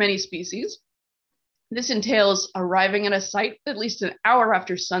surveys for many species. This entails arriving at a site at least an hour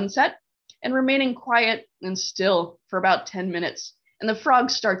after sunset and remaining quiet and still for about 10 minutes, and the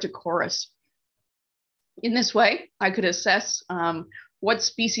frogs start to chorus. In this way, I could assess what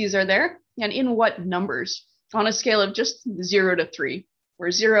species are there and in what numbers on a scale of just 0 to 3, where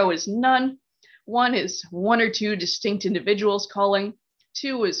 0 is none, 1 is 1 or 2 distinct individuals calling,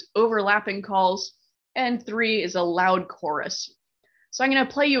 2 is overlapping calls, and 3 is a loud chorus. So I'm going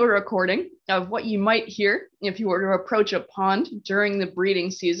to play you a recording of what you might hear if you were to approach a pond during the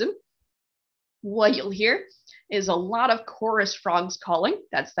breeding season. What you'll hear is a lot of chorus frogs calling.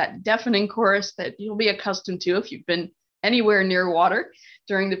 That's that deafening chorus that you'll be accustomed to if you've been anywhere near water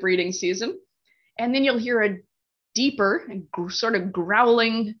during the breeding season. And then you'll hear a deeper sort of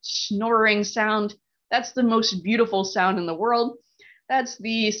growling, snoring sound. That's the most beautiful sound in the world. That's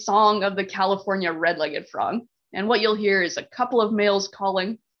the song of the California Redlegged Frog. And what you'll hear is a couple of males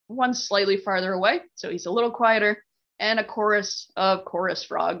calling, one slightly farther away, so he's a little quieter, and a chorus of chorus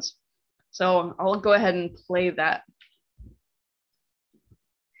frogs. So I'll go ahead and play that.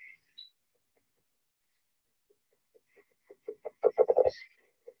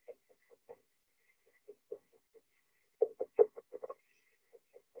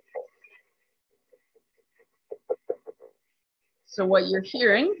 So what you're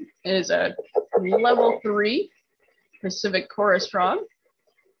hearing is a level 3 Pacific chorus frog,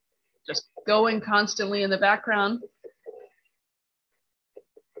 just going constantly in the background.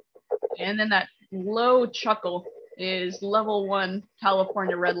 And then that low chuckle is level 1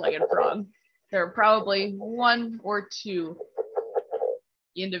 California Redlegged Frog. There are probably 1 or 2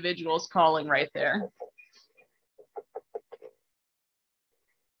 individuals calling right there.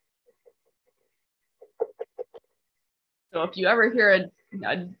 So if you ever hear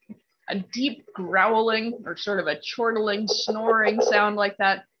a deep growling or sort of a chortling, snoring sound like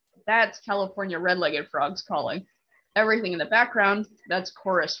that, that's California Redlegged Frogs calling. Everything in the background, that's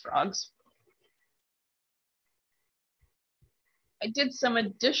chorus frogs. I did some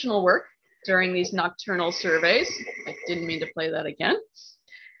additional work during these nocturnal surveys. I didn't mean to play that again.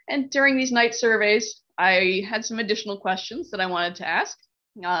 And during these night surveys, I had some additional questions that I wanted to ask.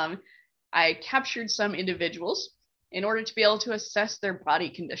 I captured some individuals in order to be able to assess their body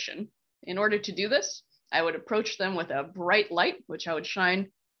condition. In order to do this, I would approach them with a bright light, which I would shine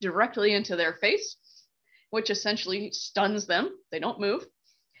directly into their face, which essentially stuns them. They don't move.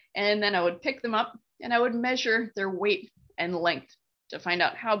 And then I would pick them up and I would measure their weight and length to find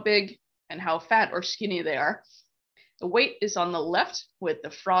out how big and how fat or skinny they are. The weight is on the left with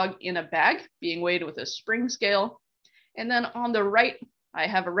the frog in a bag being weighed with a spring scale. And then on the right, I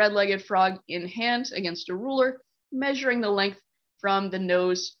have a red-legged frog in hand against a ruler, measuring the length from the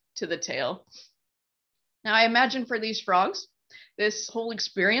nose to the tail. Now I imagine for these frogs, this whole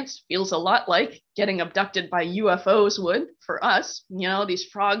experience feels a lot like getting abducted by UFOs would for us. You know, these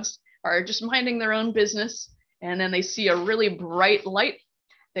frogs are just minding their own business, and then they see a really bright light.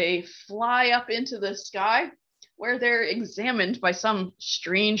 They fly up into the sky where they're examined by some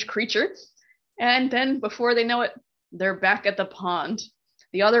strange creature. And then before they know it, they're back at the pond.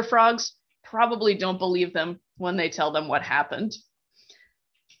 The other frogs probably don't believe them when they tell them what happened.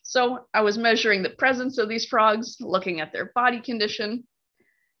 So I was measuring the presence of these frogs, looking at their body condition.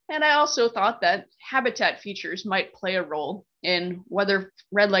 And I also thought that habitat features might play a role in whether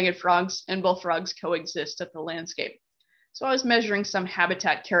red-legged frogs and bullfrogs coexist at the landscape. So I was measuring some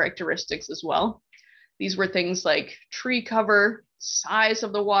habitat characteristics as well. These were things like tree cover, size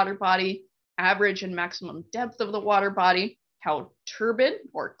of the water body, average and maximum depth of the water body, how turbid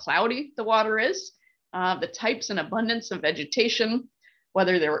or cloudy the water is, the types and abundance of vegetation,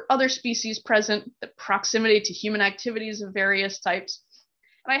 whether there were other species present, the proximity to human activities of various types.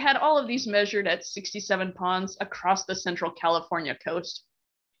 And I had all of these measured at 67 ponds across the central California coast.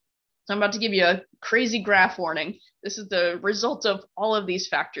 So I'm about to give you a crazy graph warning. This is the result of all of these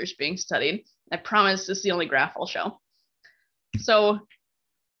factors being studied. I promise this is the only graph I'll show. So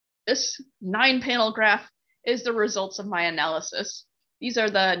this 9-panel graph is the results of my analysis. These are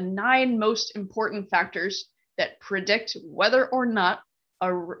the 9 most important factors that predict whether or not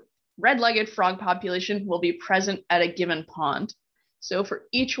a red-legged frog population will be present at a given pond. So for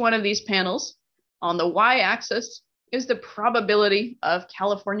each one of these panels, on the y-axis is the probability of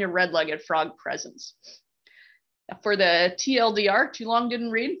California red-legged frog presence. For the TLDR, too long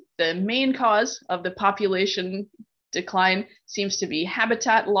didn't read, the main cause of the population decline seems to be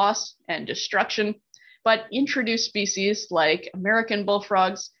habitat loss and destruction, but introduced species like American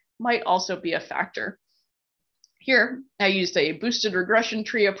bullfrogs might also be a factor. Here, I used a boosted regression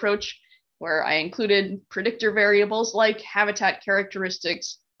tree approach where I included predictor variables like habitat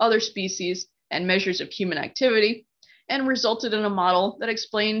characteristics, other species, and measures of human activity, and resulted in a model that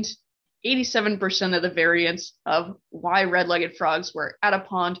explained 87% of the variance of why red-legged frogs were at a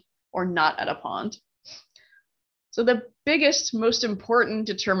pond or not at a pond. So the biggest, most important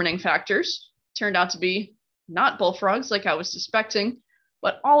determining factors turned out to be not bullfrogs like I was suspecting,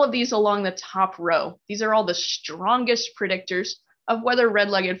 but all of these along the top row. These are all the strongest predictors of whether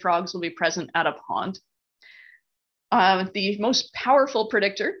red-legged frogs will be present at a pond. The most powerful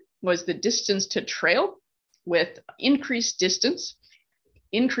predictor was the distance to trail, with increased distance,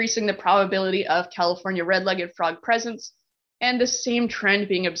 increasing the probability of California red-legged frog presence, and the same trend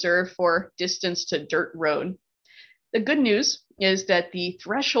being observed for distance to dirt road. The good news is that the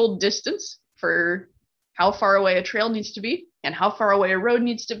threshold distance for how far away a trail needs to be and how far away a road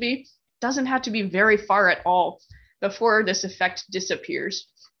needs to be doesn't have to be very far at all before this effect disappears.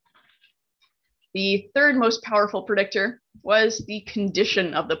 The third most powerful predictor was the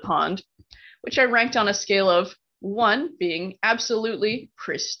condition of the pond, which I ranked on a scale of 1 being absolutely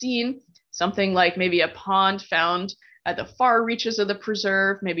pristine, something like maybe a pond found at the far reaches of the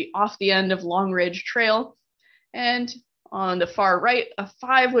preserve, maybe off the end of Long Ridge Trail. And on the far right, a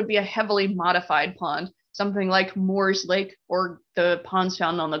 5 would be a heavily modified pond, something like Moore's Lake or the ponds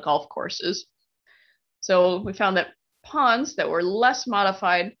found on the golf courses. So we found that ponds that were less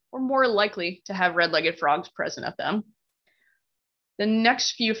modified were more likely to have red-legged frogs present at them. The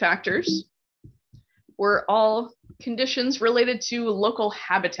next few factors were all conditions related to local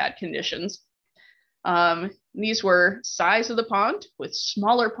habitat conditions. These were size of the pond, with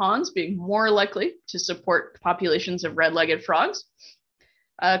smaller ponds being more likely to support populations of red-legged frogs.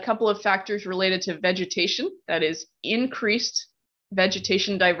 A couple of factors related to vegetation, that is increased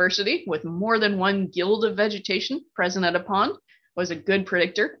vegetation diversity with more than one guild of vegetation present at a pond was a good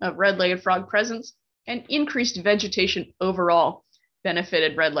predictor of red-legged frog presence, and increased vegetation overall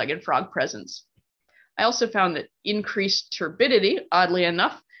benefited red-legged frog presence. I also found that increased turbidity, oddly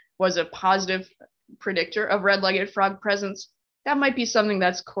enough, was a positive predictor of red-legged frog presence. That might be something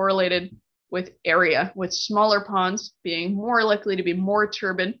that's correlated with area, with smaller ponds being more likely to be more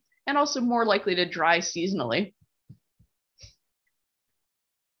turbid and also more likely to dry seasonally.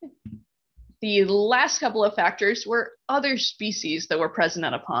 The last couple of factors were other species that were present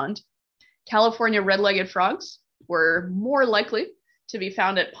at a pond. California red-legged frogs were more likely to be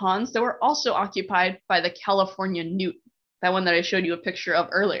found at ponds that were also occupied by the California newt, that one that I showed you a picture of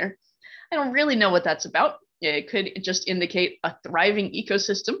earlier. I don't really know what that's about. It could just indicate a thriving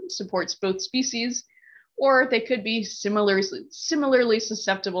ecosystem supports both species, or they could be similarly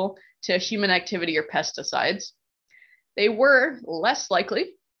susceptible to human activity or pesticides. They were less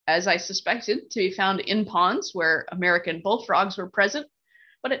likely, as I suspected, to be found in ponds where American bullfrogs were present,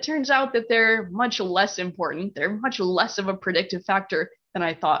 but it turns out that they're much less important. They're much less of a predictive factor than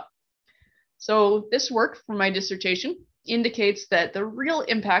I thought. So this work for my dissertation indicates that the real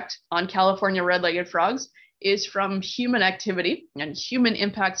impact on California red-legged frogs is from human activity and human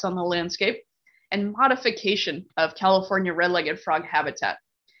impacts on the landscape and modification of California red-legged frog habitat.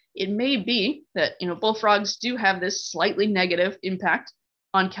 It may be that bullfrogs do have this slightly negative impact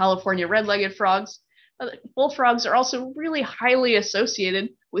on California red-legged frogs, but bullfrogs are also really highly associated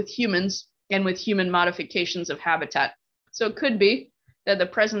with humans and with human modifications of habitat. So it could be that the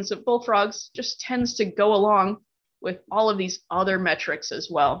presence of bullfrogs just tends to go along with all of these other metrics as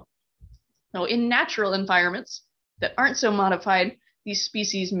well. Now, in natural environments that aren't so modified, these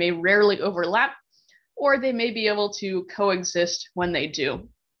species may rarely overlap, or they may be able to coexist when they do.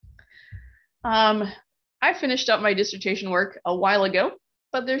 I finished up my dissertation work a while ago,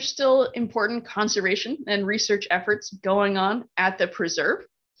 but there's still important conservation and research efforts going on at the preserve.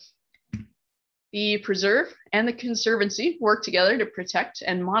 The preserve and the conservancy work together to protect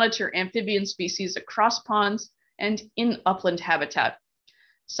and monitor amphibian species across ponds and in upland habitat.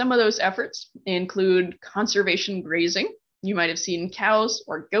 Some of those efforts include conservation grazing. You might have seen cows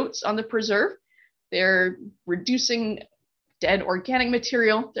or goats on the preserve. They're reducing dead organic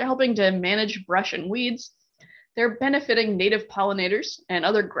material. They're helping to manage brush and weeds. They're benefiting native pollinators and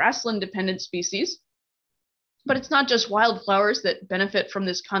other grassland-dependent species. But it's not just wildflowers that benefit from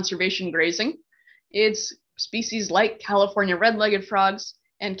this conservation grazing. It's species like California red-legged frogs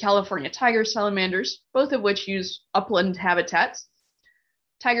and California tiger salamanders, both of which use upland habitats.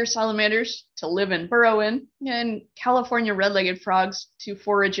 Tiger salamanders to live and burrow in, and California red-legged frogs to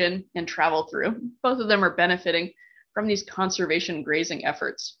forage in and travel through. Both of them are benefiting from these conservation grazing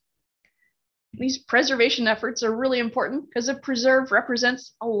efforts. These preservation efforts are really important because a preserve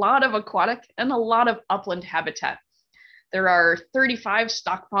represents a lot of aquatic and a lot of upland habitat. There are 35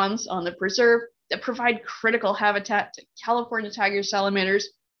 stock ponds on the preserve that provide critical habitat to California tiger salamanders,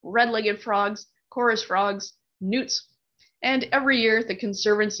 red-legged frogs, chorus frogs, newts, and every year the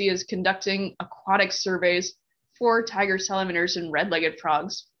Conservancy is conducting aquatic surveys for tiger salamanders and red-legged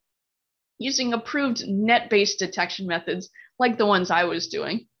frogs using approved net-based detection methods like the ones I was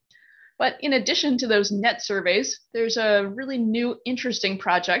doing. But in addition to those net surveys, there's a really new, interesting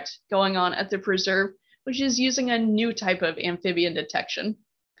project going on at the preserve, which is using a new type of amphibian detection.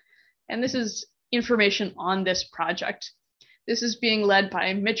 And this is information on this project. This is being led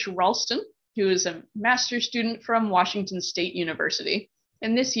by Mitch Ralston, who is a master's student from Washington State University.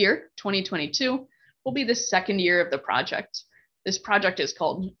 And this year, 2022, will be the second year of the project. This project is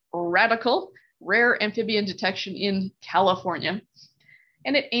called Radical Rare Amphibian Detection in California.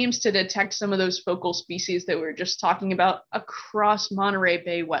 And it aims to detect some of those focal species that we were just talking about across Monterey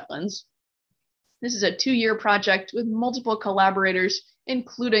Bay wetlands. This is a 2-year project with multiple collaborators,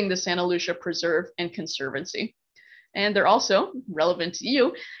 including the Santa Lucia Preserve and Conservancy. And they're also, relevant to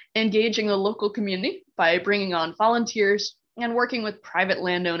you, engaging the local community by bringing on volunteers and working with private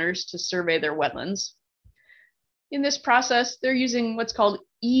landowners to survey their wetlands. In this process, they're using what's called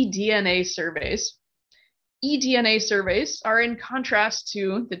eDNA surveys. eDNA surveys are in contrast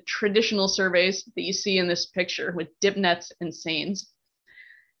to the traditional surveys that you see in this picture with dip nets and seines.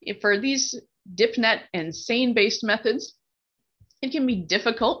 For these dip net and seine-based methods, it can be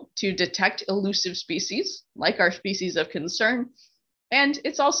difficult to detect elusive species, like our species of concern, and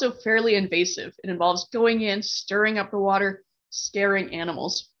it's also fairly invasive. It involves going in, stirring up the water, scaring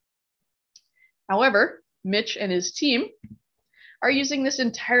animals. However, Mitch and his team are using this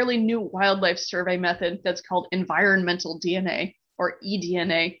entirely new wildlife survey method that's called environmental DNA, or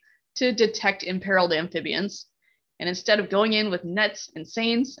eDNA, to detect imperiled amphibians. And instead of going in with nets and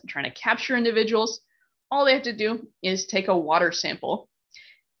seines and trying to capture individuals, all they have to do is take a water sample.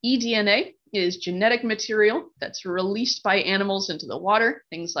 eDNA is genetic material that's released by animals into the water,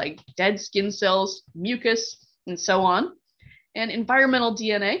 things like dead skin cells, mucus, and so on. And environmental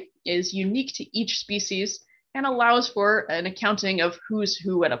DNA is unique to each species and allows for an accounting of who's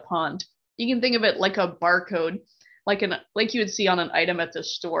who at a pond. You can think of it like a barcode, like you would see on an item at the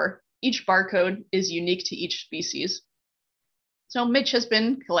store. Each barcode is unique to each species. So Mitch has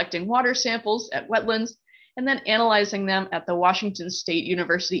been collecting water samples at wetlands and then analyzing them at the Washington State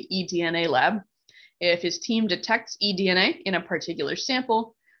University eDNA lab. If his team detects eDNA in a particular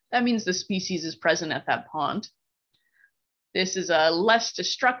sample, that means the species is present at that pond. This is a less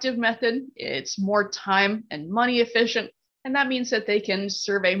destructive method. It's more time and money efficient, and that means that they can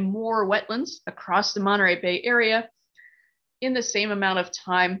survey more wetlands across the Monterey Bay area in the same amount of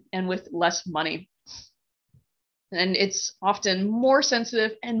time and with less money. And it's often more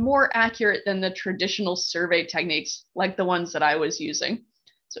sensitive and more accurate than the traditional survey techniques like the ones that I was using.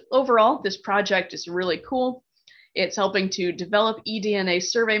 So overall, this project is really cool. It's helping to develop eDNA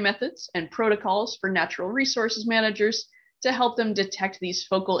survey methods and protocols for natural resources managers to help them detect these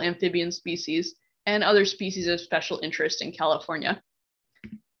focal amphibian species and other species of special interest in California.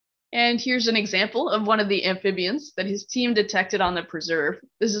 And here's an example of one of the amphibians that his team detected on the preserve.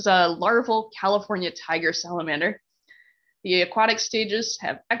 This is a larval California tiger salamander. The aquatic stages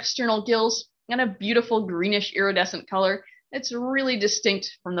have external gills and a beautiful greenish iridescent color. It's really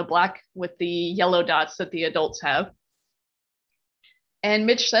distinct from the black with the yellow dots that the adults have. And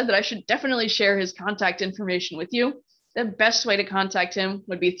Mitch said that I should definitely share his contact information with you. The best way to contact him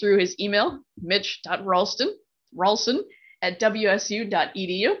would be through his email,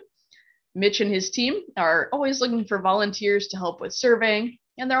 mitch.ralston@wsu.edu. Mitch and his team are always looking for volunteers to help with surveying,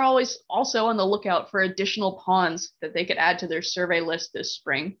 and they're always also on the lookout for additional ponds that they could add to their survey list this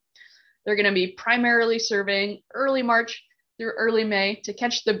spring. They're going to be primarily surveying early March through early May to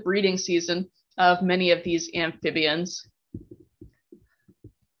catch the breeding season of many of these amphibians.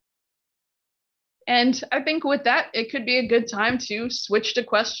 And I think with that, it could be a good time to switch to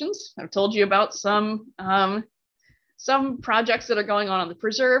questions. I've told you about some projects that are going on the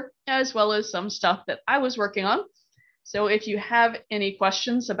preserve, as well as some stuff that I was working on. So if you have any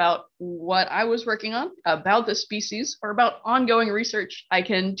questions about what I was working on, about the species, or about ongoing research, I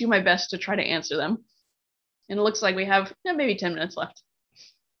can do my best to try to answer them. And it looks like we have maybe 10 minutes left.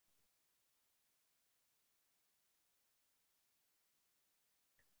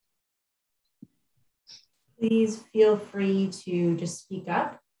 Please feel free to just speak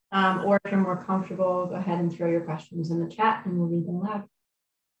up, or if you're more comfortable, go ahead and throw your questions in the chat and we'll read them loud.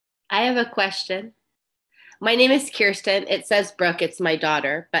 I have a question. My name is Kirsten. It says Brooke. It's my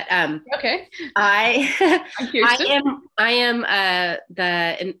daughter, but okay. I am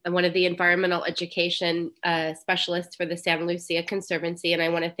one of the environmental education specialists for the Santa Lucia Conservancy, and I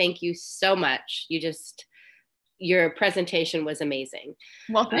want to thank you so much. Your presentation was amazing.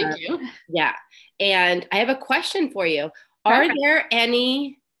 Well, thank you. Yeah, and I have a question for you. Are there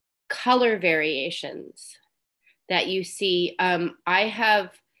any color variations that you see? I have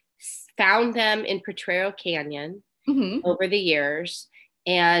found them in Potrero Canyon over the years,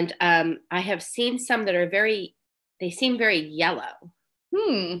 and I have seen some that are they seem very yellow.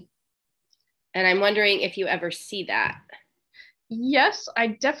 And I'm wondering if you ever see that. Yes, I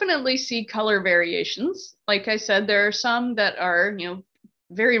definitely see color variations. Like I said, there are some that are,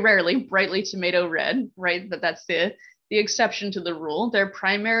 very rarely brightly tomato red, right? But that's the exception to the rule. They're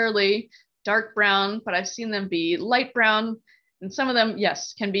primarily dark brown, but I've seen them be light brown, and some of them,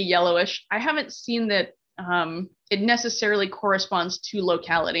 yes, can be yellowish. I haven't seen that it necessarily corresponds to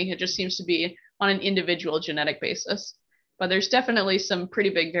locality. It just seems to be on an individual genetic basis. But there's definitely some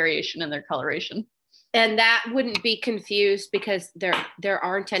pretty big variation in their coloration. And that wouldn't be confused because there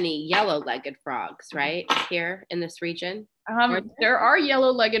aren't any yellow-legged frogs, right, here in this region? There are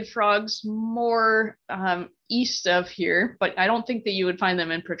yellow-legged frogs more east of here, but I don't think that you would find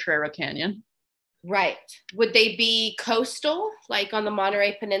them in Potrero Canyon. Right. Would they be coastal, like on the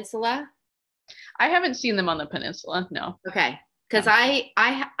Monterey Peninsula? I haven't seen them on the peninsula, no. Okay, because I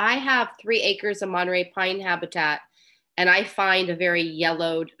have 3 acres of Monterey pine habitat, And I find a very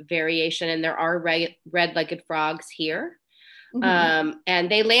yellowed variation, and there are red-legged frogs here. And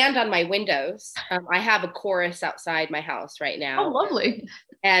they land on my windows. I have a chorus outside my house right now. Oh, lovely.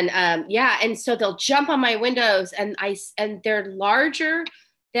 And yeah, and so they'll jump on my windows, and they're larger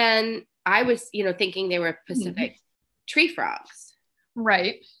than I was, thinking they were Pacific tree frogs.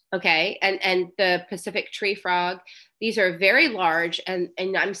 Right. Okay. And the Pacific tree frog, these are very large, and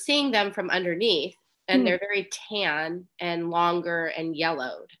I'm seeing them from underneath, and they're very tan and longer and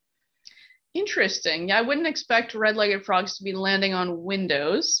yellowed. Interesting. Yeah, I wouldn't expect red-legged frogs to be landing on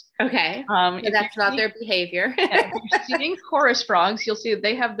windows. Okay. So that's not their behavior. If you're seeing chorus frogs, you'll see that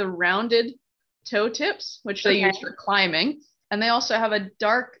they have the rounded toe tips, which they use for climbing. And they also have a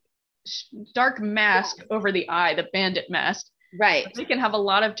dark mask over the eye, the bandit mask. Right. They can have a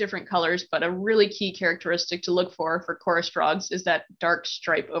lot of different colors, but a really key characteristic to look for chorus frogs is that dark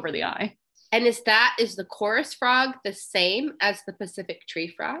stripe over the eye. And is the chorus frog the same as the Pacific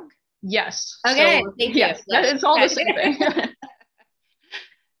tree frog? Yes. Okay. So, thank you. yes, it's all the same thing.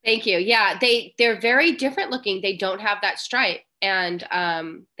 Thank you. Yeah, they're very different looking. They don't have that stripe, and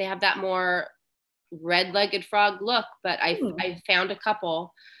they have that more red-legged frog look. But I found a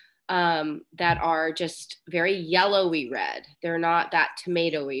couple that are just very yellowy red. They're not that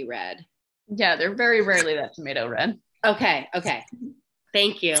tomatoey red. Yeah, they're very rarely that tomato red. Okay.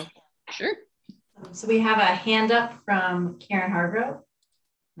 Thank you. Sure. So we have a hand up from Karen Hargrove.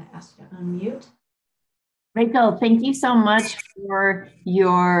 I'm gonna ask you to unmute. Rachel, thank you so much for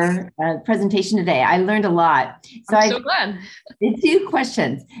your presentation today. I learned a lot. I'm so glad. 2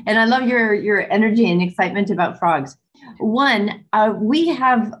 questions, and I love your energy and excitement about frogs. One, we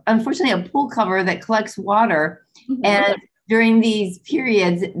have, unfortunately, a pool cover that collects water, and during these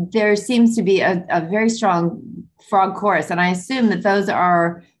periods, there seems to be a very strong frog chorus, and I assume that those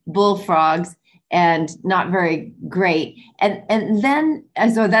are bullfrogs and not very great. And then,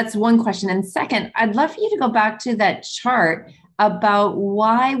 so that's one question. And second, I'd love for you to go back to that chart about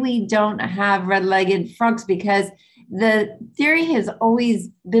why we don't have red-legged frogs, because the theory has always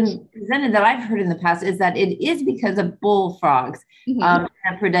been presented that I've heard in the past is that it is because of bullfrogs and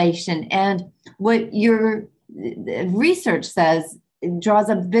predation. And what your research says draws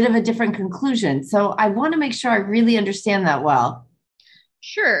a bit of a different conclusion. So I want to make sure I really understand that well.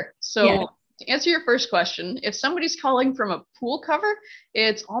 Sure. So to answer your first question, if somebody's calling from a pool cover,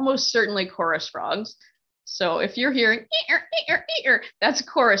 it's almost certainly chorus frogs. So if you're hearing that's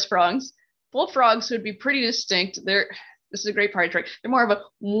chorus frogs. Bullfrogs would be pretty distinct. This is a great party trick. They're more of a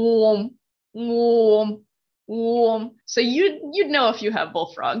whoom, whoom, whoom. So you'd know if you have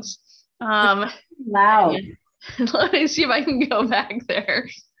bullfrogs. Loud. Let me see if I can go back there.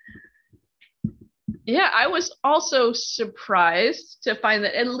 Yeah, I was also surprised to find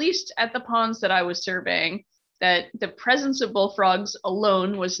that at least at the ponds that I was surveying, that the presence of bullfrogs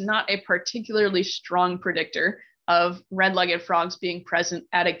alone was not a particularly strong predictor of red-legged frogs being present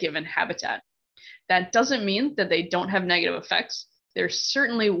at a given habitat. That doesn't mean that they don't have negative effects. They're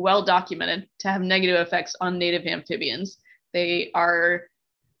certainly well documented to have negative effects on native amphibians. They are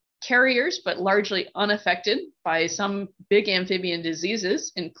carriers, but largely unaffected by some big amphibian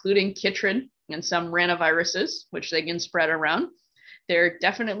diseases, including chytrid and some Rana viruses, which they can spread around. They're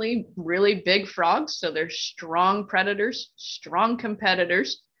definitely really big frogs, so they're strong predators, strong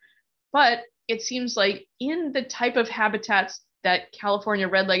competitors. But it seems like in the type of habitats that California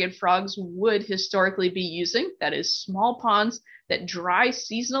red-legged frogs would historically be using, that is small ponds that dry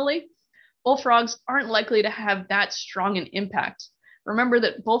seasonally, bullfrogs aren't likely to have that strong an impact. Remember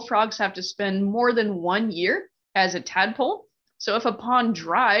that bullfrogs have to spend more than 1 year as a tadpole. So if a pond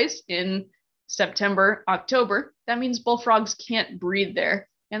dries in September, October, that means bullfrogs can't breed there.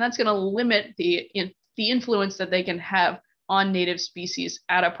 And that's going to limit the influence that they can have on native species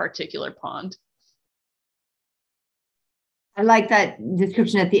at a particular pond. I like that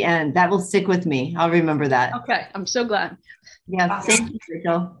description at the end. That will stick with me. I'll remember that. Okay, I'm so glad. Yeah, thank you,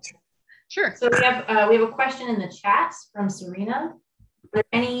 Rachel. Sure. So we have a question in the chat from Serena. Are there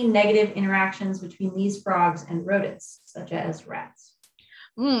any negative interactions between these frogs and rodents, such as rats?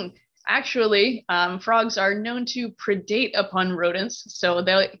 Actually, frogs are known to predate upon rodents. So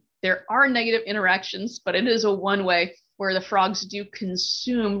there are negative interactions, but it is a one-way where the frogs do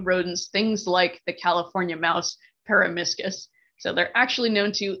consume rodents, things like the California mouse, Peromyscus. So they're actually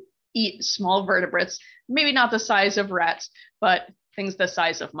known to eat small vertebrates, maybe not the size of rats, but things the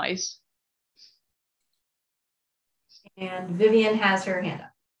size of mice. And Vivian has her hand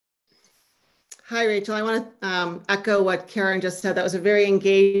up. Hi, Rachel. I want to echo what Karen just said. That was a very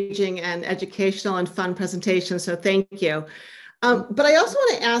engaging and educational and fun presentation, so thank you. But I also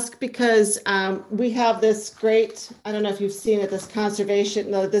want to ask because we have this great, I don't know if you've seen it, this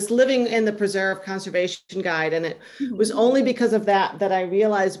conservation, this Living in the Preserve conservation guide. And it was only because of that I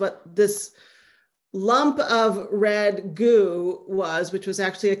realized what this lump of red goo was, which was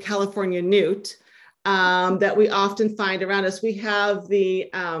actually a California newt that we often find around us. We have the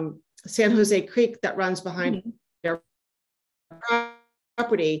San Jose Creek that runs behind our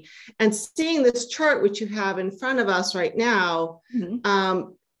property, and seeing this chart, which you have in front of us right now,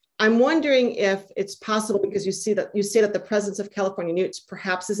 I'm wondering if it's possible, because you say that the presence of California newts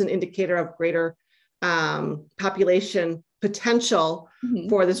perhaps is an indicator of greater population potential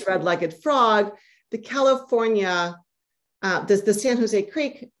for this red-legged frog. The California, the San Jose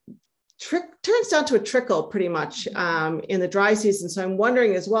Creek turns down to a trickle pretty much in the dry season. So I'm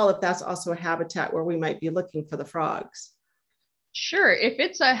wondering as well if that's also a habitat where we might be looking for the frogs. Sure. If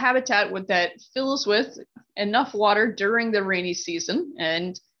it's a habitat that fills with enough water during the rainy season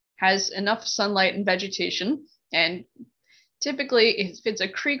and has enough sunlight and vegetation, and typically if it's a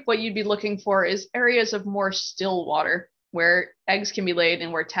creek, what you'd be looking for is areas of more still water where eggs can be laid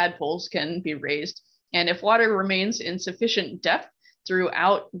and where tadpoles can be raised. And if water remains in sufficient depth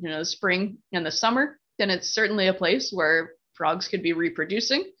throughout the spring and the summer, then it's certainly a place where frogs could be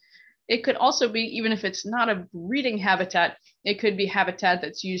reproducing. It could also be, even if it's not a breeding habitat, it could be habitat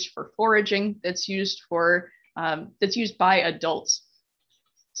that's used for foraging, that's used by adults.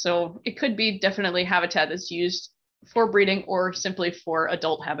 So it could be definitely habitat that's used for breeding or simply for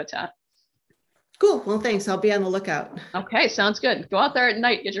adult habitat. Cool. Well, thanks. I'll be on the lookout. Okay, sounds good. Go out there at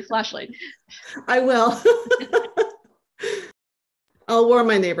night, get your flashlight. I will. I'll warn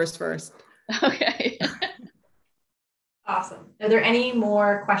my neighbors first. Okay. Awesome. Are there any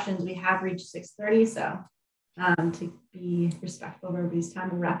more questions? We have reached 6:30, so to be respectful of everybody's time,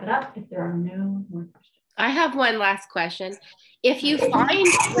 we'll wrap it up if there are no more questions. I have one last question. If you find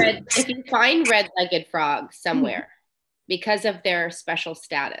red-legged frogs somewhere because of their special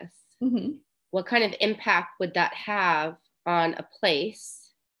status, what kind of impact would that have on a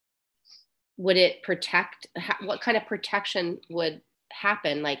place? Would it protect? What kind of protection would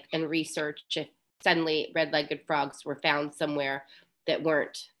happen, like in research, if suddenly red-legged frogs were found somewhere that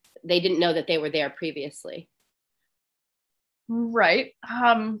they didn't know that they were there previously? Right.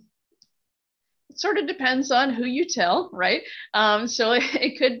 It sort of depends on who you tell, right? So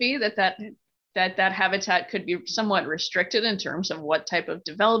it could be that habitat could be somewhat restricted in terms of what type of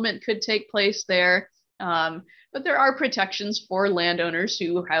development could take place there. But there are protections for landowners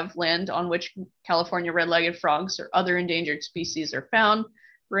who have land on which California red-legged frogs or other endangered species are found.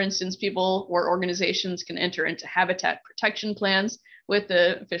 For instance, people or organizations can enter into habitat protection plans with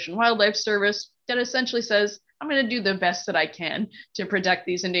the Fish and Wildlife Service that essentially says, I'm going to do the best that I can to protect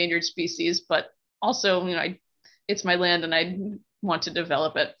these endangered species, but also, it's my land and I want to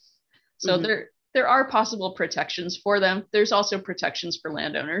develop it. So there are possible protections for them. There's also protections for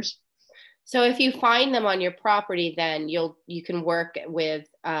landowners. So if you find them on your property, then you can work with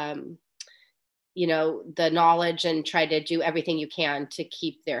the knowledge and try to do everything you can to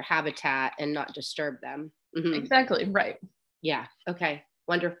keep their habitat and not disturb them. Exactly, right. Yeah, okay,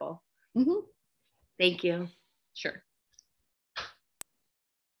 wonderful. Thank you. Sure.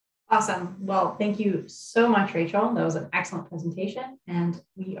 Awesome. Well, thank you so much, Rachel. That was an excellent presentation, and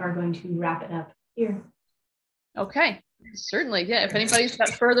we are going to wrap it up here. Okay, certainly. Yeah, if anybody's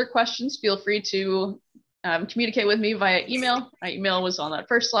got further questions, feel free to communicate with me via email. My email was on that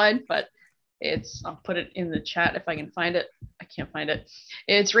first slide, but I'll put it in the chat if I can find it. I can't find it.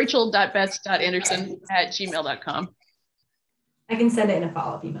 It's rachel.betts.anderson@gmail.com. I can send it in a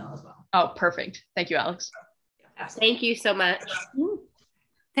follow-up email as well. Oh, perfect. Thank you, Alex. Absolutely. Thank you so much.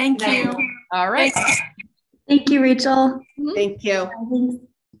 Thank you. All right. Thank you, Rachel. Thank you.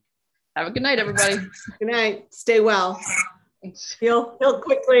 Have a good night, everybody. Good night. Stay well. Thanks. Heal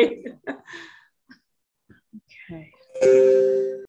quickly. Okay.